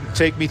down.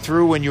 Take me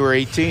through when you were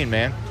 18,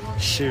 man.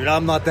 Shoot,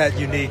 I'm not that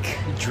unique,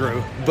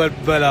 Drew. But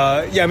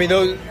yeah, I mean,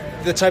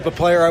 the type of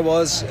player I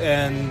was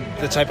and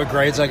the type of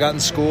grades I got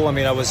in school, I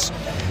mean, I was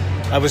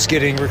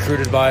getting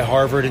recruited by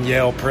Harvard and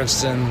Yale,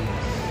 Princeton,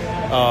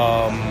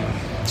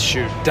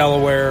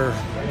 Delaware,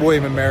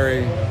 William &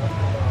 Mary,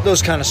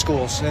 those kind of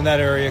schools in that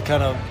area,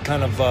 kind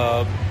of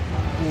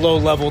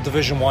low-level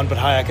Division I but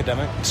high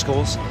academic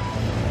schools.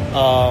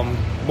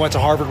 Went to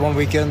Harvard one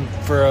weekend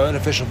for an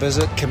official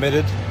visit,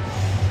 committed,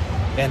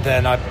 and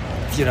then I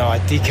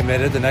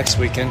decommitted the next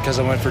weekend because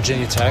I went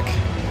Virginia Tech,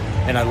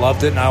 and I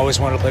loved it, and I always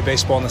wanted to play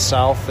baseball in the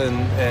South,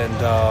 and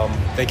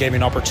they gave me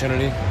an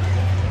opportunity.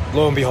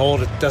 Lo and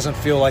behold, it doesn't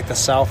feel like the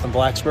South in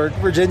Blacksburg,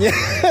 Virginia,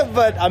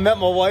 but I met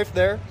my wife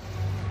there.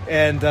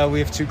 And we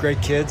have two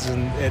great kids,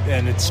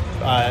 and it's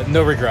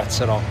no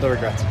regrets at all. No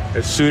regrets.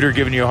 Has Suter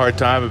given you a hard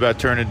time about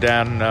turning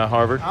down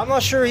Harvard? I'm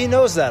not sure he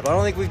knows that. I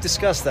don't think we've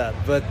discussed that.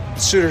 But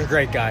Suter's a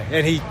great guy,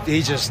 and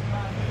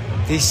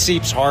he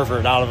seeps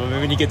Harvard out of him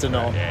when you get to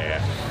know him.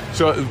 Yeah.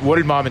 So what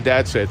did Mom and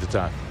Dad say at the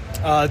time?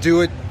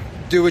 Do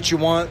what you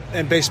want,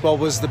 and baseball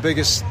was the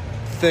biggest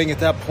thing at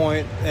that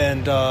point.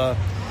 And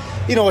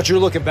you know what, you're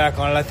looking back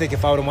on it, I think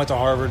if I would have went to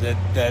Harvard,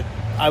 that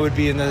I would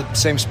be in the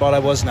same spot I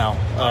was now.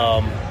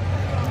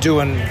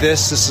 Doing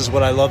this is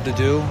what I love to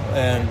do,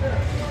 and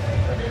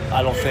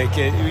I don't think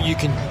you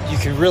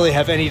can really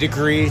have any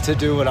degree to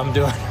do what I'm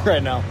doing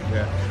right now.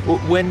 Yeah. Well,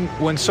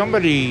 when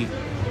somebody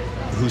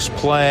who's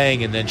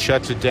playing and then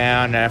shuts it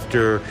down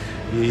after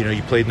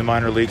you played in the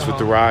minor leagues with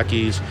the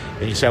Rockies,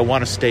 and you say, I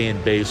want to stay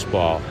in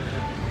baseball,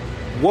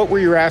 what were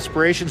your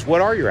aspirations? What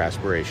are your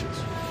aspirations?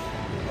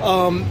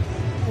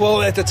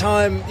 Well, at the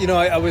time,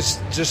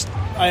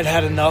 I had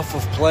had enough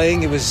of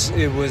playing. It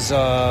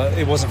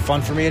wasn't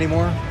fun for me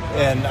anymore,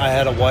 and I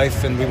had a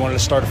wife, and we wanted to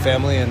start a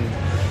family, and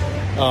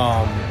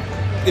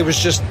it was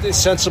just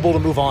sensible to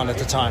move on at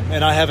the time.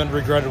 And I haven't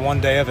regretted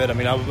one day of it. I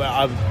mean,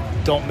 I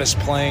don't miss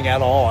playing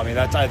at all. I mean,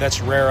 that's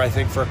rare, I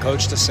think, for a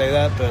coach to say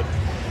that, but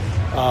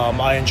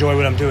I enjoy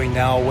what I'm doing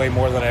now way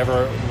more than I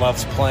ever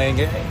loved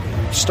playing,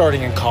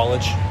 starting in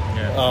college.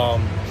 Yeah.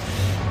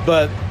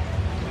 But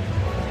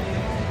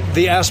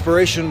the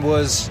aspiration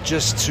was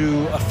just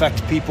to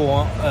affect people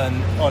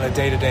on a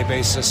day-to-day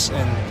basis,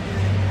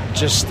 and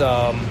just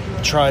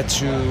try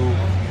to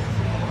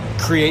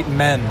create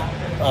men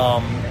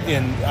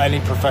in any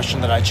profession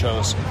that I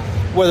chose,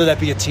 whether that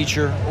be a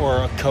teacher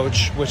or a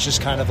coach, which is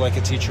kind of like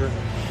a teacher.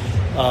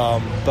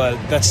 But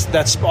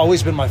that's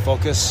always been my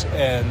focus,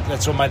 and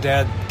that's what my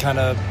dad kind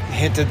of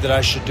hinted that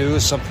I should do,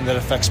 is something that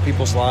affects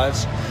people's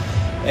lives.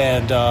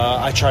 And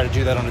I try to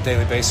do that on a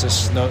daily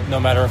basis, no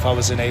matter if I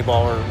was in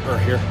A-ball or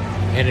here.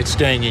 And it's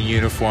staying in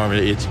uniform.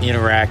 It's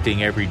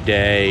interacting every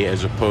day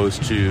as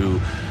opposed to,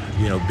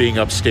 being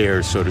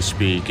upstairs, so to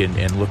speak,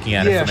 and looking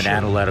at it from an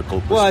analytical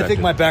perspective. Well, I think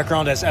my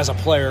background as a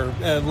player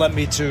led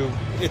me to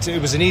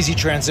it was an easy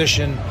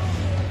transition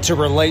to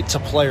relate to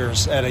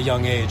players at a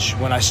young age.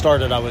 When I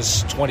started, I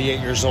was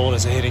 28 years old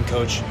as a hitting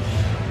coach,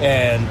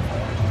 and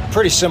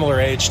pretty similar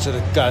age to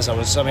the guys I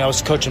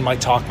was coaching Mike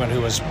Talkman,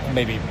 who was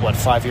maybe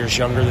 5 years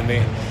younger than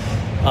me.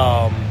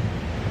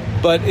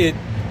 But it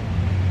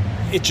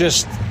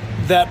just,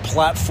 that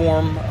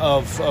platform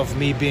of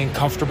me being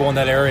comfortable in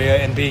that area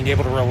and being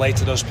able to relate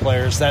to those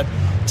players, that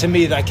to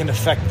me, that can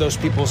affect those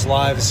people's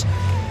lives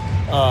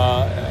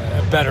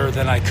better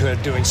than I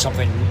could doing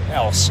something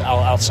else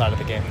outside of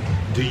the game.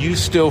 Do you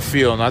still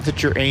feel, not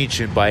that you're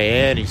ancient by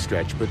any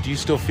stretch, but do you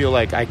still feel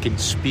like I can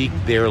speak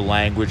their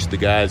language, the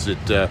guys that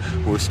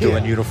who are still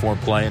in uniform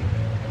playing?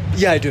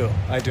 Yeah, I do.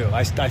 I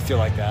feel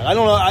like that. I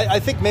don't know. I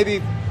think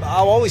maybe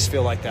I'll always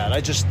feel like that.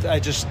 I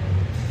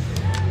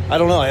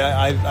don't know.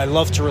 I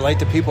love to relate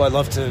to people. I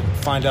love to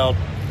find out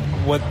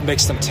what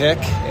makes them tick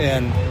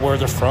and where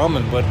they're from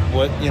and what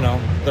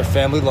their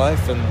family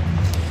life, and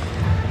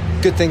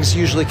good things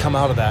usually come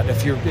out of that.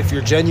 If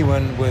you're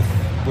genuine with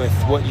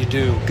what you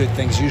do, good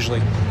things usually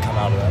come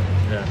out of that.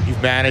 Yeah.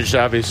 You've managed,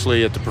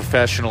 obviously, at the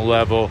professional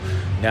level.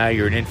 Now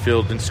you're an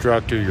infield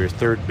instructor. You're a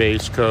third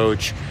base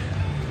coach.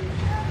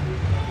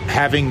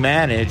 Having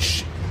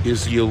managed,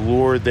 is the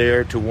allure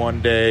there to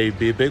one day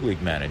be a big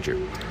league manager?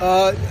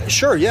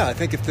 Sure, yeah. I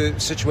think if the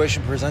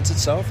situation presents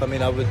itself, I mean,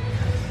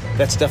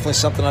 that's definitely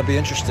something I'd be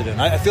interested in.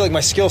 I feel like my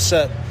skill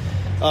set,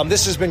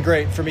 this has been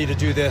great for me to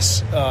do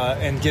this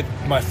and get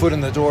my foot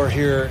in the door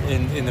here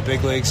in the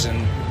big leagues,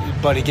 and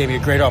Buddy gave me a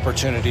great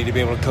opportunity to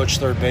be able to coach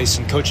third base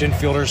and coach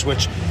infielders,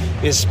 which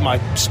is my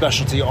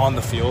specialty on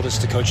the field, is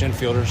to coach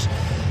infielders.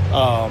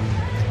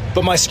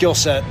 But my skill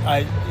set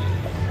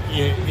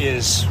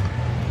is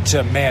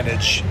to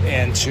manage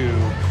and to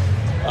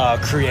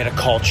create a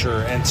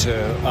culture and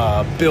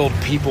to build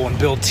people and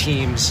build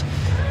teams.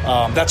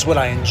 That's what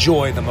I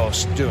enjoy the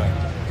most doing.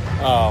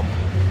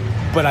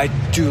 But I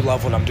do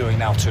love what I'm doing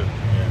now too.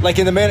 Like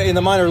in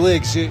the minor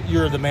leagues,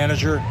 you're the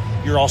manager.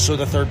 You're also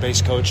the third base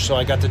coach, so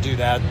I got to do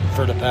that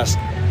for the past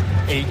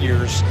 8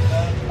 years.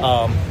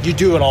 You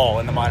do it all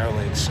in the minor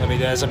leagues. I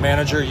mean, as a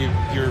manager,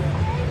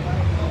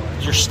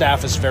 your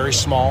staff is very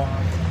small,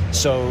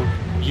 so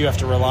you have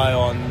to rely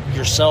on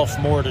yourself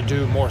more to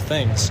do more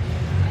things,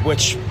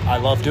 which I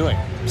love doing.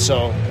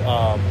 So,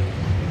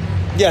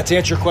 to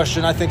answer your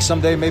question, I think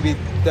someday maybe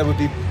that would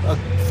be a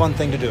fun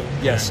thing to do.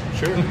 Yes.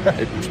 Sure.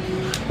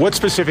 What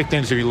specific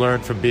things have you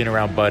learned from being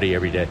around Buddy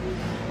every day?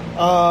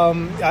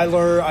 I've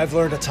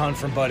learned a ton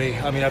from Buddy.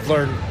 I mean, I've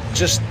learned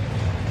just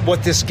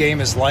what this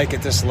game is like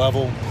at this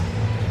level,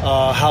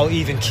 how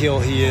even keel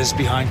he is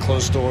behind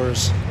closed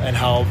doors, and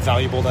how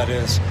valuable that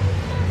is.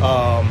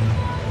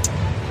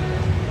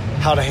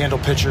 How to handle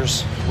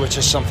pitchers, which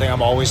is something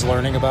I'm always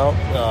learning about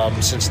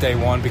since day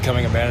one,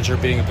 becoming a manager,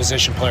 being a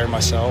position player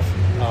myself.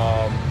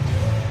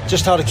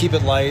 Just how to keep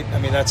it light. I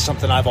mean, that's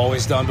something I've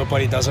always done, but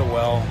Buddy does it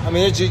well. I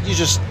mean,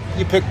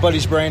 you pick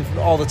Buddy's brain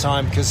all the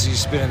time because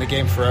he's been in the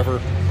game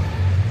forever,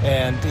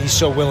 and he's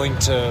so willing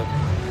to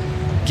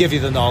give you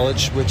the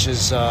knowledge, which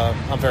is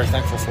I'm very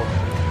thankful for.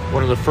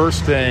 One of the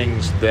first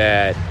things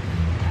that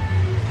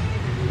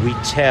we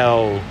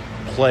tell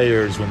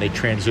players when they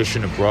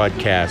transition to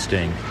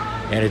broadcasting,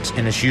 and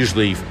it's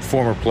usually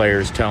former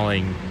players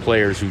telling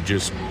players who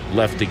just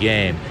left the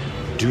game,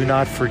 do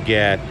not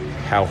forget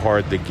how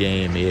hard the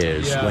game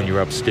is when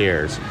you're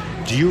upstairs.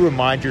 Do you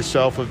remind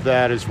yourself of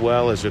that as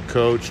well as a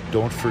coach?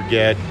 Don't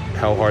forget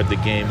how hard the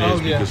game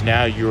is, because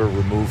now you're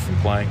removed from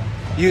playing.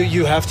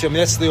 You have to. I mean,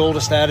 that's the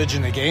oldest adage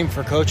in the game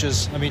for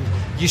coaches. I mean,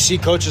 you see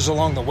coaches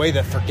along the way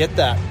that forget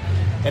that,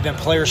 and then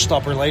players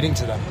stop relating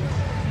to them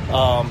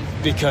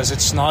because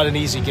it's not an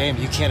easy game.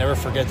 You can't ever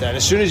forget that.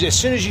 As soon as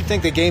you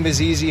think the game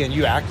is easy and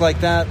you act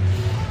like that,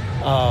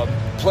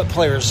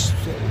 players,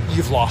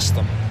 you've lost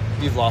them.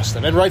 You've lost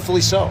them, and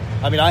rightfully so.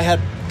 I mean, I had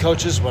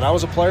coaches when I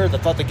was a player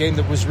that thought the game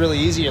that was really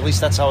easy. At least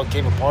that's how it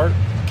came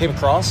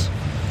across,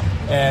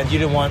 and you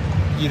didn't want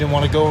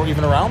to go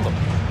even around them.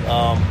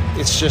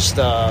 It's just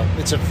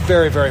it's a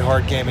very, very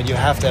hard game, and you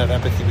have to have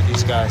empathy with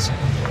these guys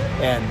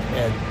and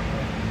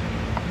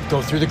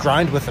go through the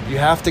grind with them. You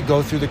have to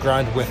go through the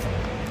grind with them.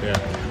 Yeah.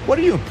 What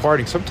are you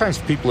imparting? Sometimes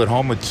people at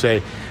home would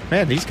say,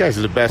 "Man, these guys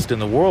are the best in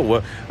the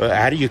world."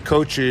 How do you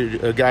coach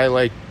a guy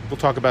like? We'll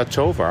talk about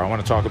Tovar. I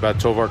want to talk about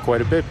Tovar quite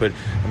a bit, but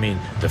I mean,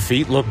 the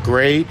feet look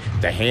great.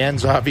 The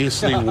hands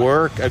obviously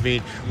work. I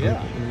mean,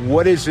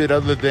 what is it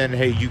other than,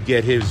 hey, you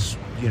get his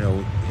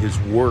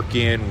work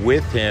in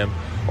with him?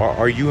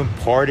 Are you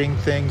imparting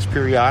things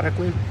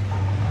periodically?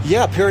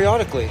 Yeah,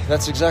 periodically.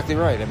 That's exactly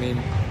right. I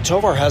mean,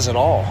 Tovar has it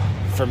all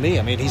for me.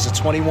 I mean, he's a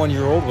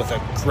 21-year-old with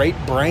a great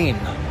brain,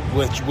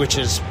 which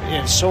is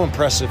so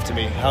impressive to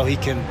me, how he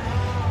can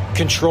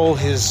control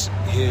his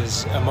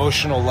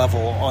emotional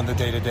level on the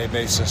day-to-day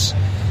basis,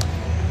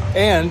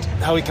 and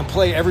how he can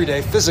play every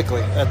day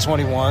physically at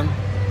 21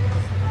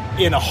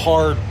 in a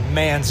hard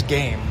man's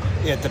game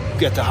at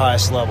the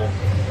highest level,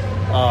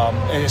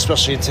 and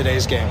especially in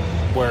today's game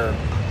where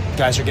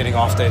guys are getting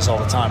off days all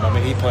the time. I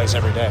mean, he plays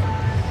every day,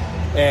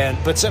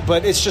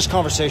 but it's just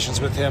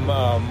conversations with him.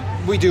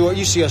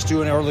 You see us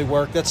doing early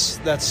work.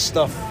 That's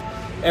stuff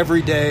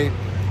every day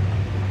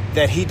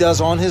that he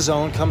does on his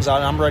own, comes out,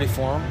 and I'm ready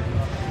for him.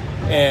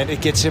 And it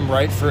gets him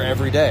right for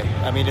every day.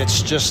 I mean,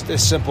 it's just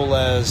as simple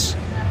as,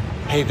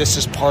 hey, this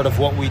is part of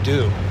what we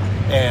do.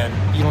 And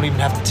you don't even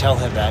have to tell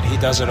him that. He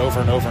does it over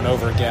and over and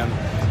over again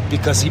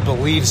because he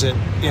believes it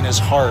in his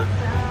heart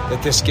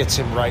that this gets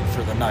him right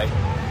for the night.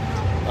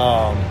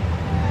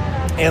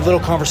 And little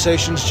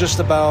conversations just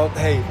about,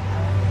 hey,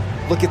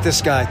 look at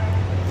this guy.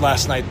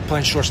 last night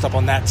playing shortstop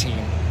on that team.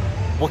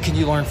 What can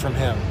you learn from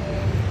him?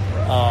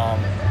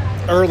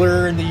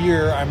 Earlier in the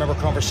year, I remember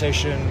a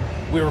conversation,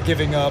 we were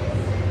giving up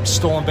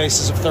stolen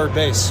bases of third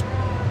base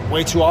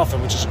way too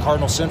often, which is a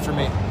cardinal sin for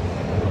me.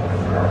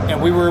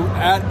 And we were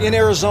in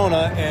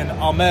Arizona, and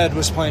Ahmed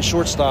was playing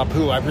shortstop,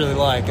 who I really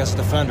like as a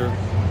defender.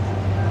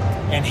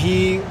 And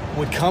he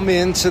would come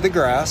into the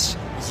grass,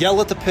 yell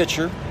at the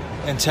pitcher,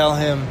 and tell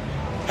him,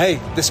 hey,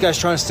 this guy's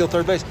trying to steal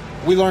third base.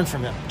 We learned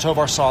from him.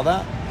 Tovar saw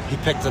that. He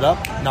picked it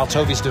up. Now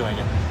Tovi's doing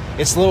it.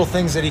 It's little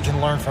things that he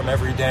can learn from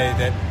every day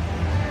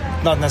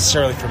that, not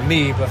necessarily from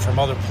me, but from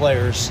other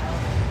players,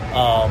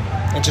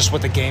 and just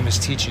what the game is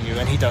teaching you,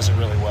 and he does it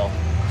really well.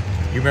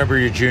 You remember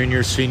your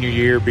junior, senior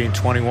year being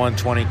 21,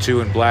 22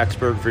 in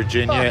Blacksburg,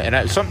 Virginia,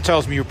 and something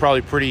tells me you're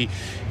probably pretty,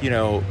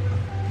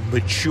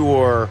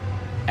 mature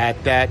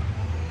at that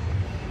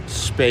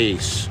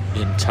space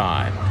in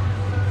time.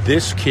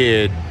 This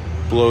kid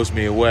blows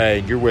me away,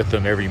 and you're with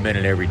him every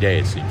minute, every day,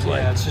 it seems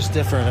like. Yeah, it's just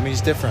different. I mean,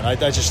 he's different.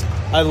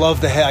 I love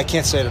the head. I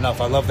can't say it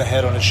enough. I love the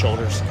head on his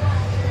shoulders.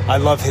 I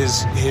love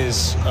his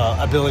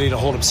ability to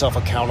hold himself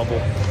accountable.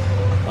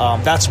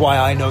 That's why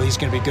I know he's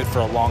going to be good for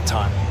a long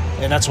time.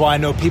 And that's why I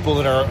know people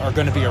that are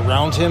going to be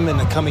around him in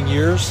the coming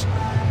years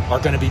are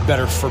going to be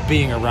better for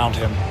being around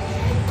him.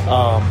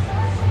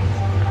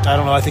 I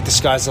don't know. I think the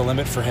sky's the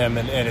limit for him,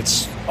 and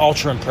it's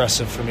ultra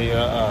impressive for me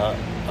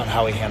on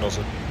how he handles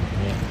it.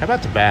 Yeah. How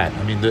about the bat?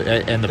 I mean,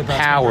 the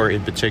power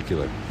in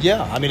particular.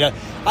 Yeah. I mean,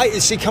 I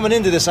see, coming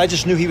into this, I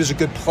just knew he was a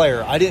good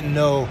player. I didn't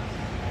know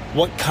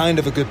what kind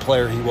of a good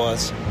player he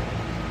was,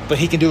 but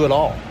he can do it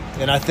all.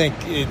 And I think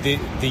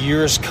the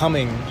years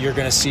coming, you're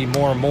going to see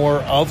more and more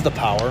of the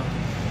power.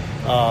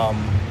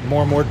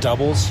 More and more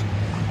doubles,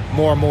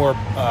 more and more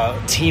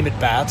team at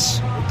bats,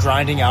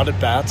 grinding out at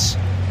bats,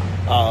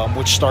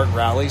 which start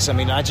rallies. I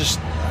mean, I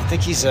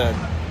think he's a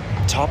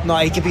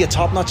top-notch. He can be a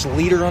top-notch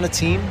leader on a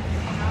team.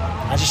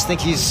 I just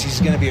think he's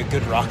going to be a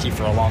good Rocky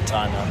for a long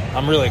time now.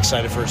 I'm really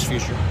excited for his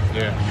future.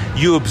 Yeah.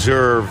 You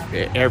observe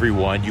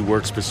everyone. You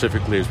work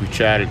specifically, as we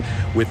chatted,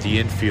 with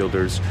the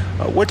infielders.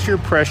 What's your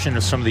impression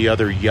of some of the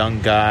other young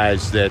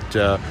guys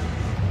that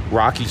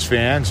Rockies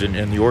fans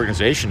and the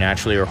organization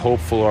actually are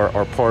hopeful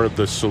are part of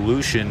the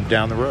solution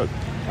down the road?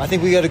 I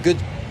think we got a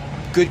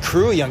good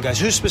crew of young guys.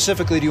 Who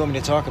specifically do you want me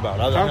to talk about?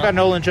 Talk about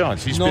Nolan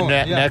Jones. He's been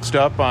next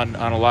up on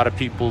a lot of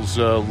people's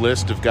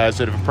list of guys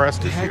that have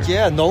impressed this year.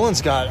 Yeah,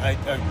 Nolan's got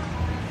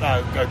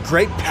a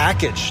great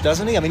package,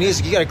 doesn't he? I mean,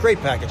 he got a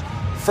great package.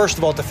 First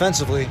of all,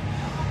 defensively,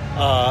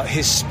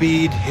 his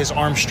speed, his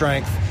arm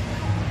strength,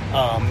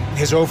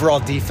 his overall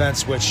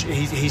defense, which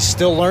he's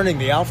still learning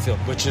the outfield,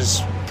 which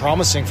is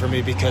promising for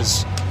me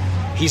because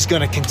he's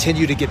going to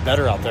continue to get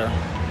better out there.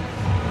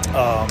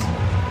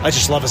 I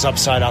just love his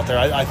upside out there.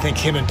 I think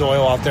him and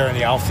Doyle out there in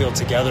the outfield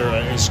together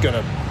is going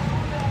to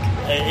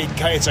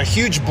it's a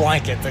huge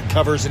blanket that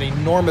covers an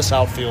enormous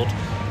outfield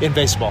in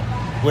baseball,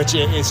 which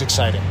is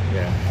exciting.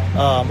 Yeah.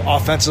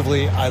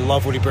 Offensively, I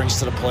love what he brings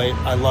to the plate.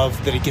 I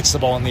love that he gets the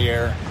ball in the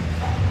air.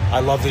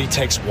 I love that he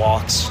takes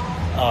walks.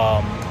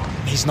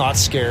 He's not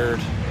scared.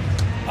 He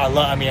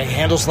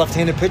handles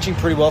left-handed pitching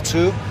pretty well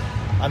too.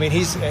 I mean,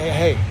 he's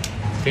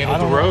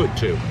handled the road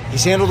too.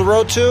 He's handled the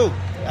road too.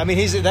 I mean,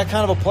 he's that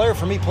kind of a player.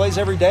 For me, plays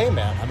every day,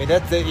 man. I mean,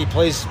 he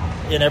plays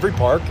in every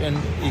park, and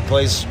he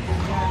plays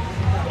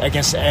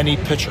against any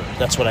pitcher.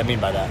 That's what I mean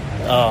by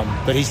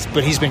that. But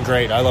he's been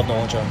great. I love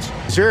Nolan Jones.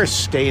 Is there a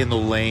stay in the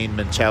lane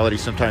mentality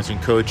sometimes in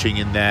coaching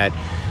in that?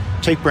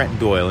 Take Brentan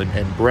Doyle, and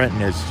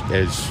Brentan,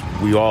 as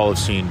we all have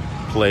seen,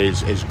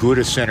 plays as good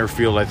a center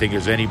field, I think,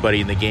 as anybody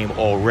in the game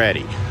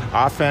already.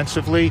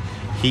 Offensively,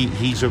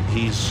 he's a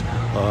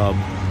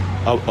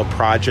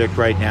project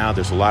right now.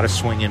 There's a lot of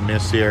swing and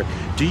miss there.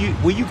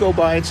 Will you go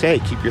by and say,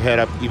 hey, keep your head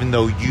up, even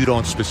though you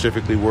don't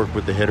specifically work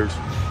with the hitters?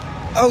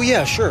 Oh,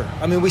 yeah, sure.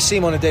 I mean, we see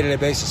him on a day-to-day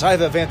basis. I have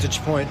a vantage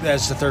point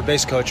as the third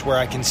base coach where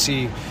I can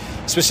see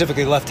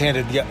specifically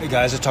left-handed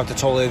guys. I talked to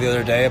Doyle the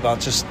other day about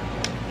just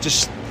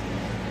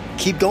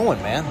keep going,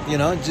 man.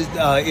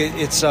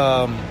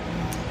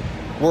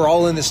 We're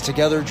all in this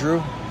together,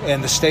 Drew,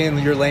 and the stay in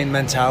your lane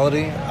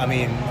mentality. I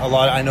mean,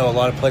 I know a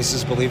lot of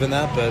places believe in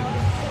that, but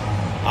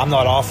I'm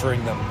not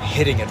offering them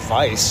hitting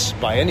advice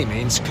by any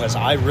means because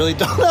I really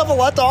don't have a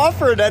lot to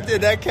offer in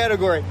that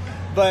category.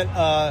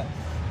 But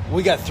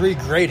we got 3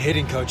 great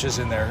hitting coaches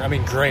in there. I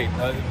mean, great.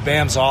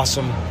 Bam's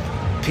awesome.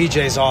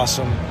 PJ's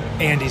awesome.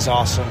 Andy's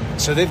awesome.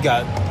 So they've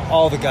got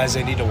all the guys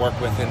they need to work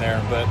with in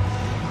there. But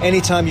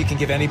anytime you can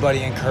give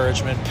anybody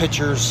encouragement,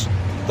 pitchers,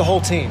 the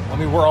whole team. I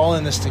mean, we're all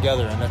in this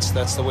together, and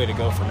that's the way to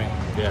go for me.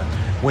 Yeah.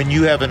 When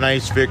you have a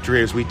nice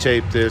victory, as we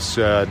tape this,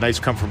 nice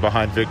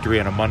come-from-behind victory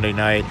on a Monday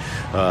night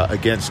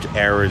against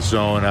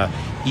Arizona,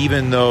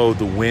 even though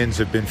the wins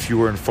have been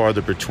fewer and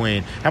farther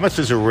between, how much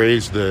does it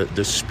raise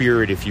the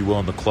spirit, if you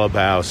will, in the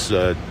clubhouse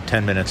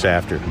 10 minutes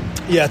after?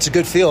 Yeah, it's a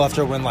good feel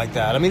after a win like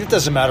that. I mean, it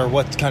doesn't matter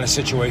what kind of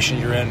situation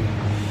you're in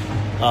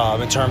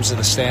terms of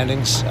the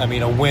standings. I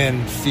mean, a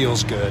win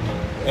feels good,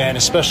 and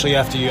especially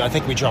after I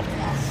think we dropped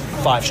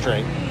 5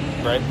 straight,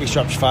 right? We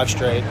dropped 5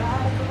 straight.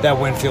 that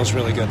win feels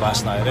really good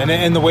last night.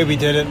 And the way we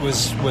did it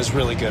was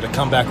really good. A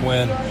comeback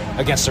win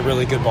against a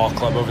really good ball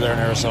club over there in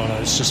Arizona.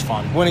 It's just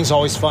fun. Winning's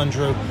always fun,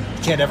 Drew. You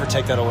can't ever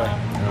take that away.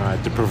 All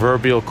right, the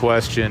proverbial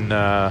question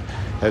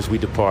as we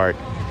depart.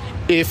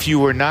 If you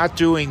were not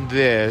doing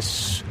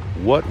this,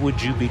 what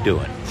would you be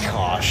doing?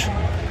 Gosh.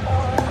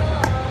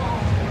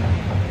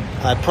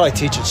 I'd probably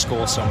teach at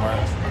school somewhere.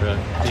 Really?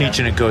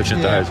 Teaching and coaching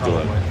at the high school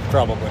level.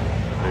 Probably.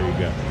 There you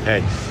go.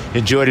 Hey,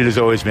 enjoyed it as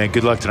always, man.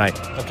 Good luck tonight.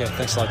 Okay,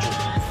 thanks a lot, Drew.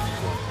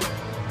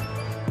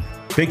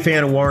 Big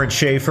fan of Warren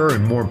Schaeffer,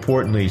 and more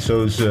importantly,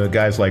 so's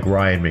guys like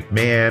Ryan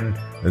McMahon,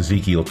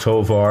 Ezekiel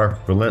Tovar,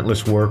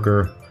 relentless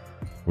worker,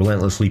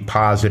 relentlessly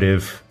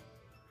positive,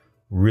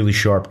 really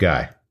sharp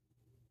guy.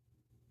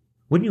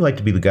 Wouldn't you like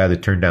to be the guy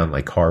that turned down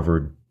like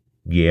Harvard,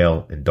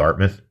 Yale, and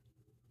Dartmouth?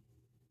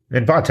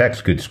 And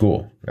Vatech's a good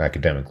school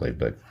academically,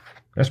 but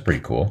that's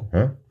pretty cool,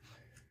 huh?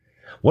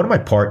 One of my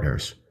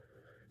partners,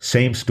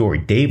 same story,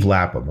 Dave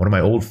Lapham, one of my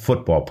old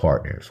football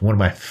partners, one of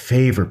my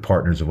favorite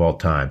partners of all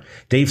time.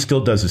 Dave still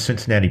does the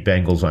Cincinnati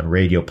Bengals on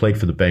radio, played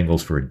for the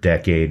Bengals for a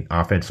decade,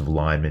 offensive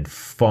lineman,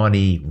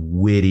 funny,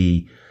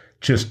 witty,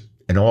 just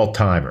an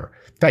all-timer.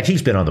 In fact,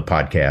 he's been on the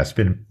podcast,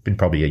 been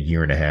probably a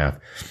year and a half.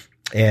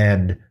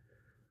 And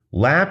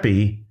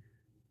Lappy,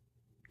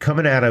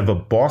 coming out of a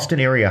Boston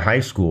area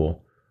high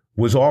school,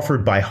 was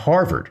offered by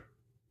Harvard.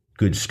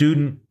 Good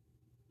student.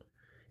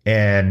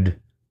 And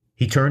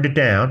he turned it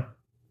down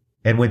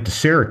and went to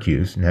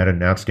Syracuse and had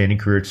an outstanding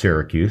career at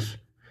Syracuse.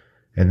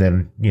 And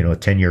then, a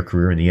 10-year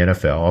career in the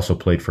NFL. Also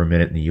played for a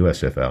minute in the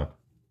USFL.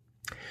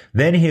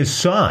 Then his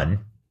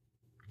son,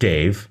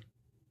 Dave,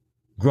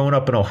 growing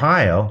up in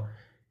Ohio,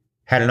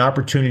 had an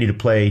opportunity to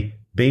play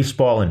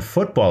baseball and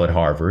football at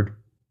Harvard.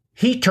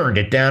 He turned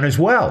it down as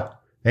well.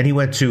 And he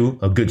went to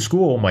a good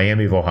school,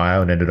 Miami of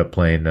Ohio, and ended up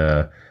playing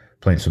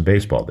some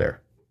baseball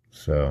there.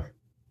 So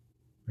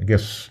I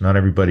guess not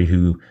everybody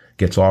who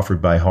gets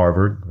offered by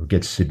Harvard or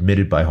gets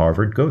admitted by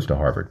Harvard goes to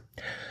Harvard.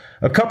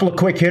 A couple of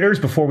quick hitters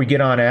before we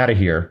get on out of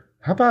here.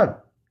 How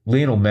about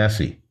Lionel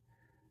Messi?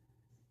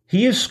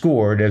 He has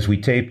scored, as we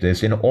tape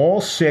this, in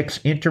all 6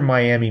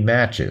 Inter-Miami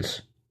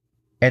matches.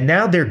 And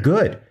now they're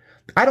good.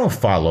 I don't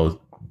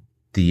follow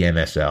the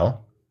MSL,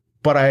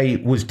 but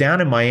I was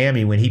down in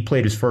Miami when he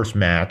played his first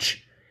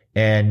match.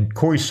 And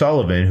Corey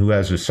Sullivan, who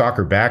has a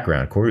soccer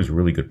background, Corey was a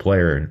really good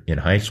player in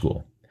high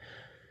school.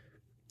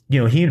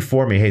 He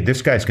informed me, hey,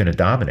 this guy's going to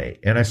dominate.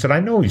 And I said, I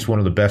know he's one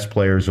of the best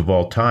players of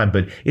all time,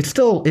 but it's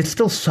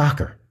still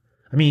soccer.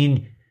 I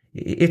mean,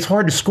 it's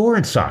hard to score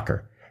in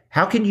soccer.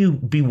 How can you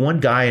be one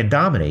guy and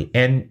dominate?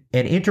 And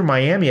Inter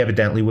Miami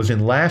evidently was in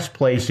last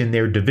place in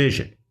their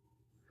division.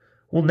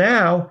 Well,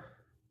 now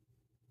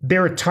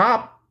they're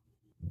atop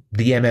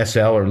the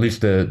MSL, or at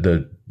least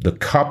the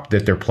cup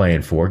that they're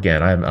playing for.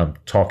 Again, I'm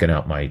talking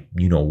out my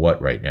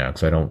you-know-what right now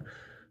because I don't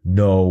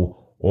know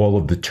all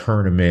of the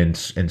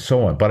tournaments and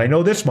so on. But I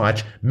know this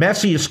much.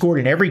 Messi has scored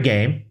in every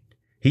game.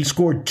 He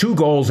scored 2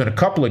 goals in a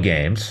couple of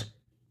games.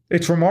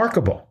 It's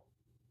remarkable.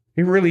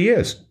 It really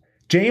is.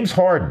 James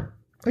Harden.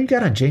 What you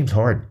got on James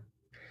Harden?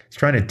 He's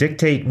trying to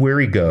dictate where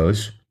he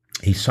goes.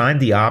 He signed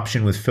the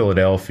option with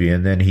Philadelphia,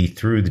 and then he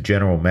threw the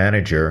general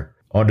manager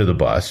under the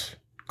bus,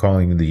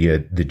 calling the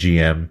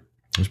GM,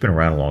 who's been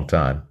around a long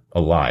time,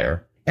 a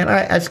liar. And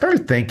I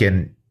started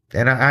thinking,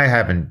 and I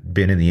haven't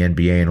been in the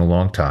NBA in a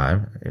long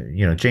time.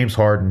 James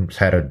Harden's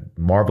had a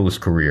marvelous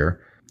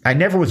career. I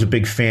never was a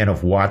big fan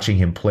of watching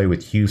him play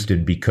with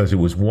Houston because it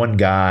was one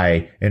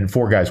guy and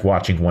 4 guys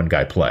watching one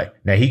guy play.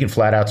 Now, he can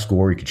flat out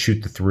score. He can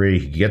shoot the 3.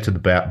 He can get to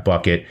the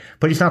bucket,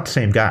 but he's not the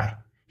same guy.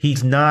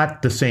 He's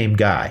not the same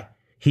guy.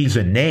 He's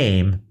a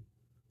name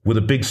with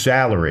a big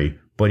salary,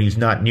 but he's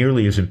not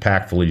nearly as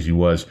impactful as he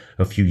was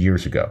a few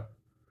years ago.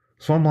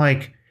 So I'm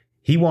like,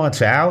 he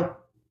wants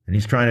out, and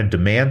he's trying to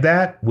demand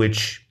that,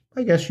 which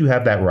I guess you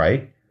have that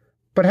right.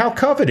 But how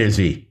coveted is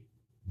he?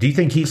 Do you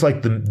think he's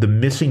like the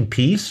missing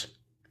piece?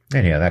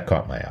 Anyhow, that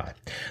caught my eye.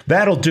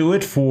 That'll do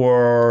it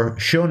for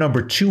show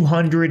number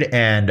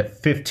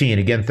 215.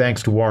 Again,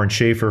 thanks to Warren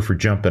Schaeffer for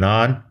jumping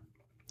on.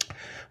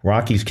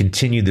 Rockies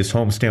continue this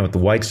homestand with the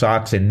White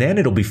Sox, and then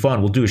it'll be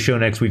fun. We'll do a show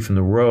next week from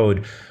the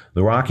road.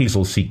 The Rockies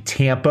will see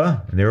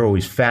Tampa, and they're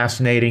always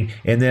fascinating.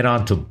 And then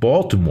on to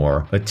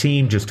Baltimore, a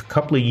team just a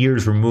couple of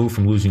years removed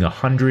from losing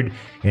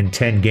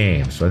 110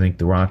 games. So I think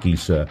the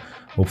Rockies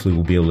hopefully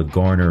will be able to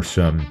garner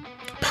some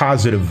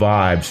positive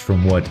vibes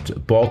from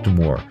what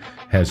Baltimore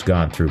has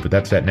gone through. But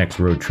that's that next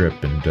road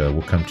trip, and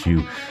we'll come to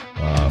you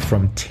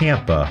from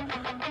Tampa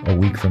a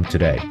week from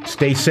today.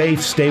 Stay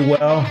safe, stay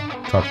well.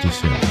 Talk to you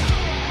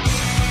soon.